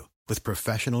for you with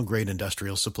professional-grade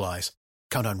industrial supplies.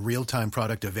 Count on real-time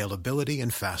product availability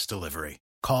and fast delivery.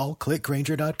 Call, click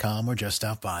Grainger.com, or just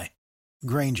stop by.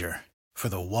 Grainger, for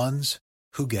the ones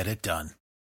who get it done.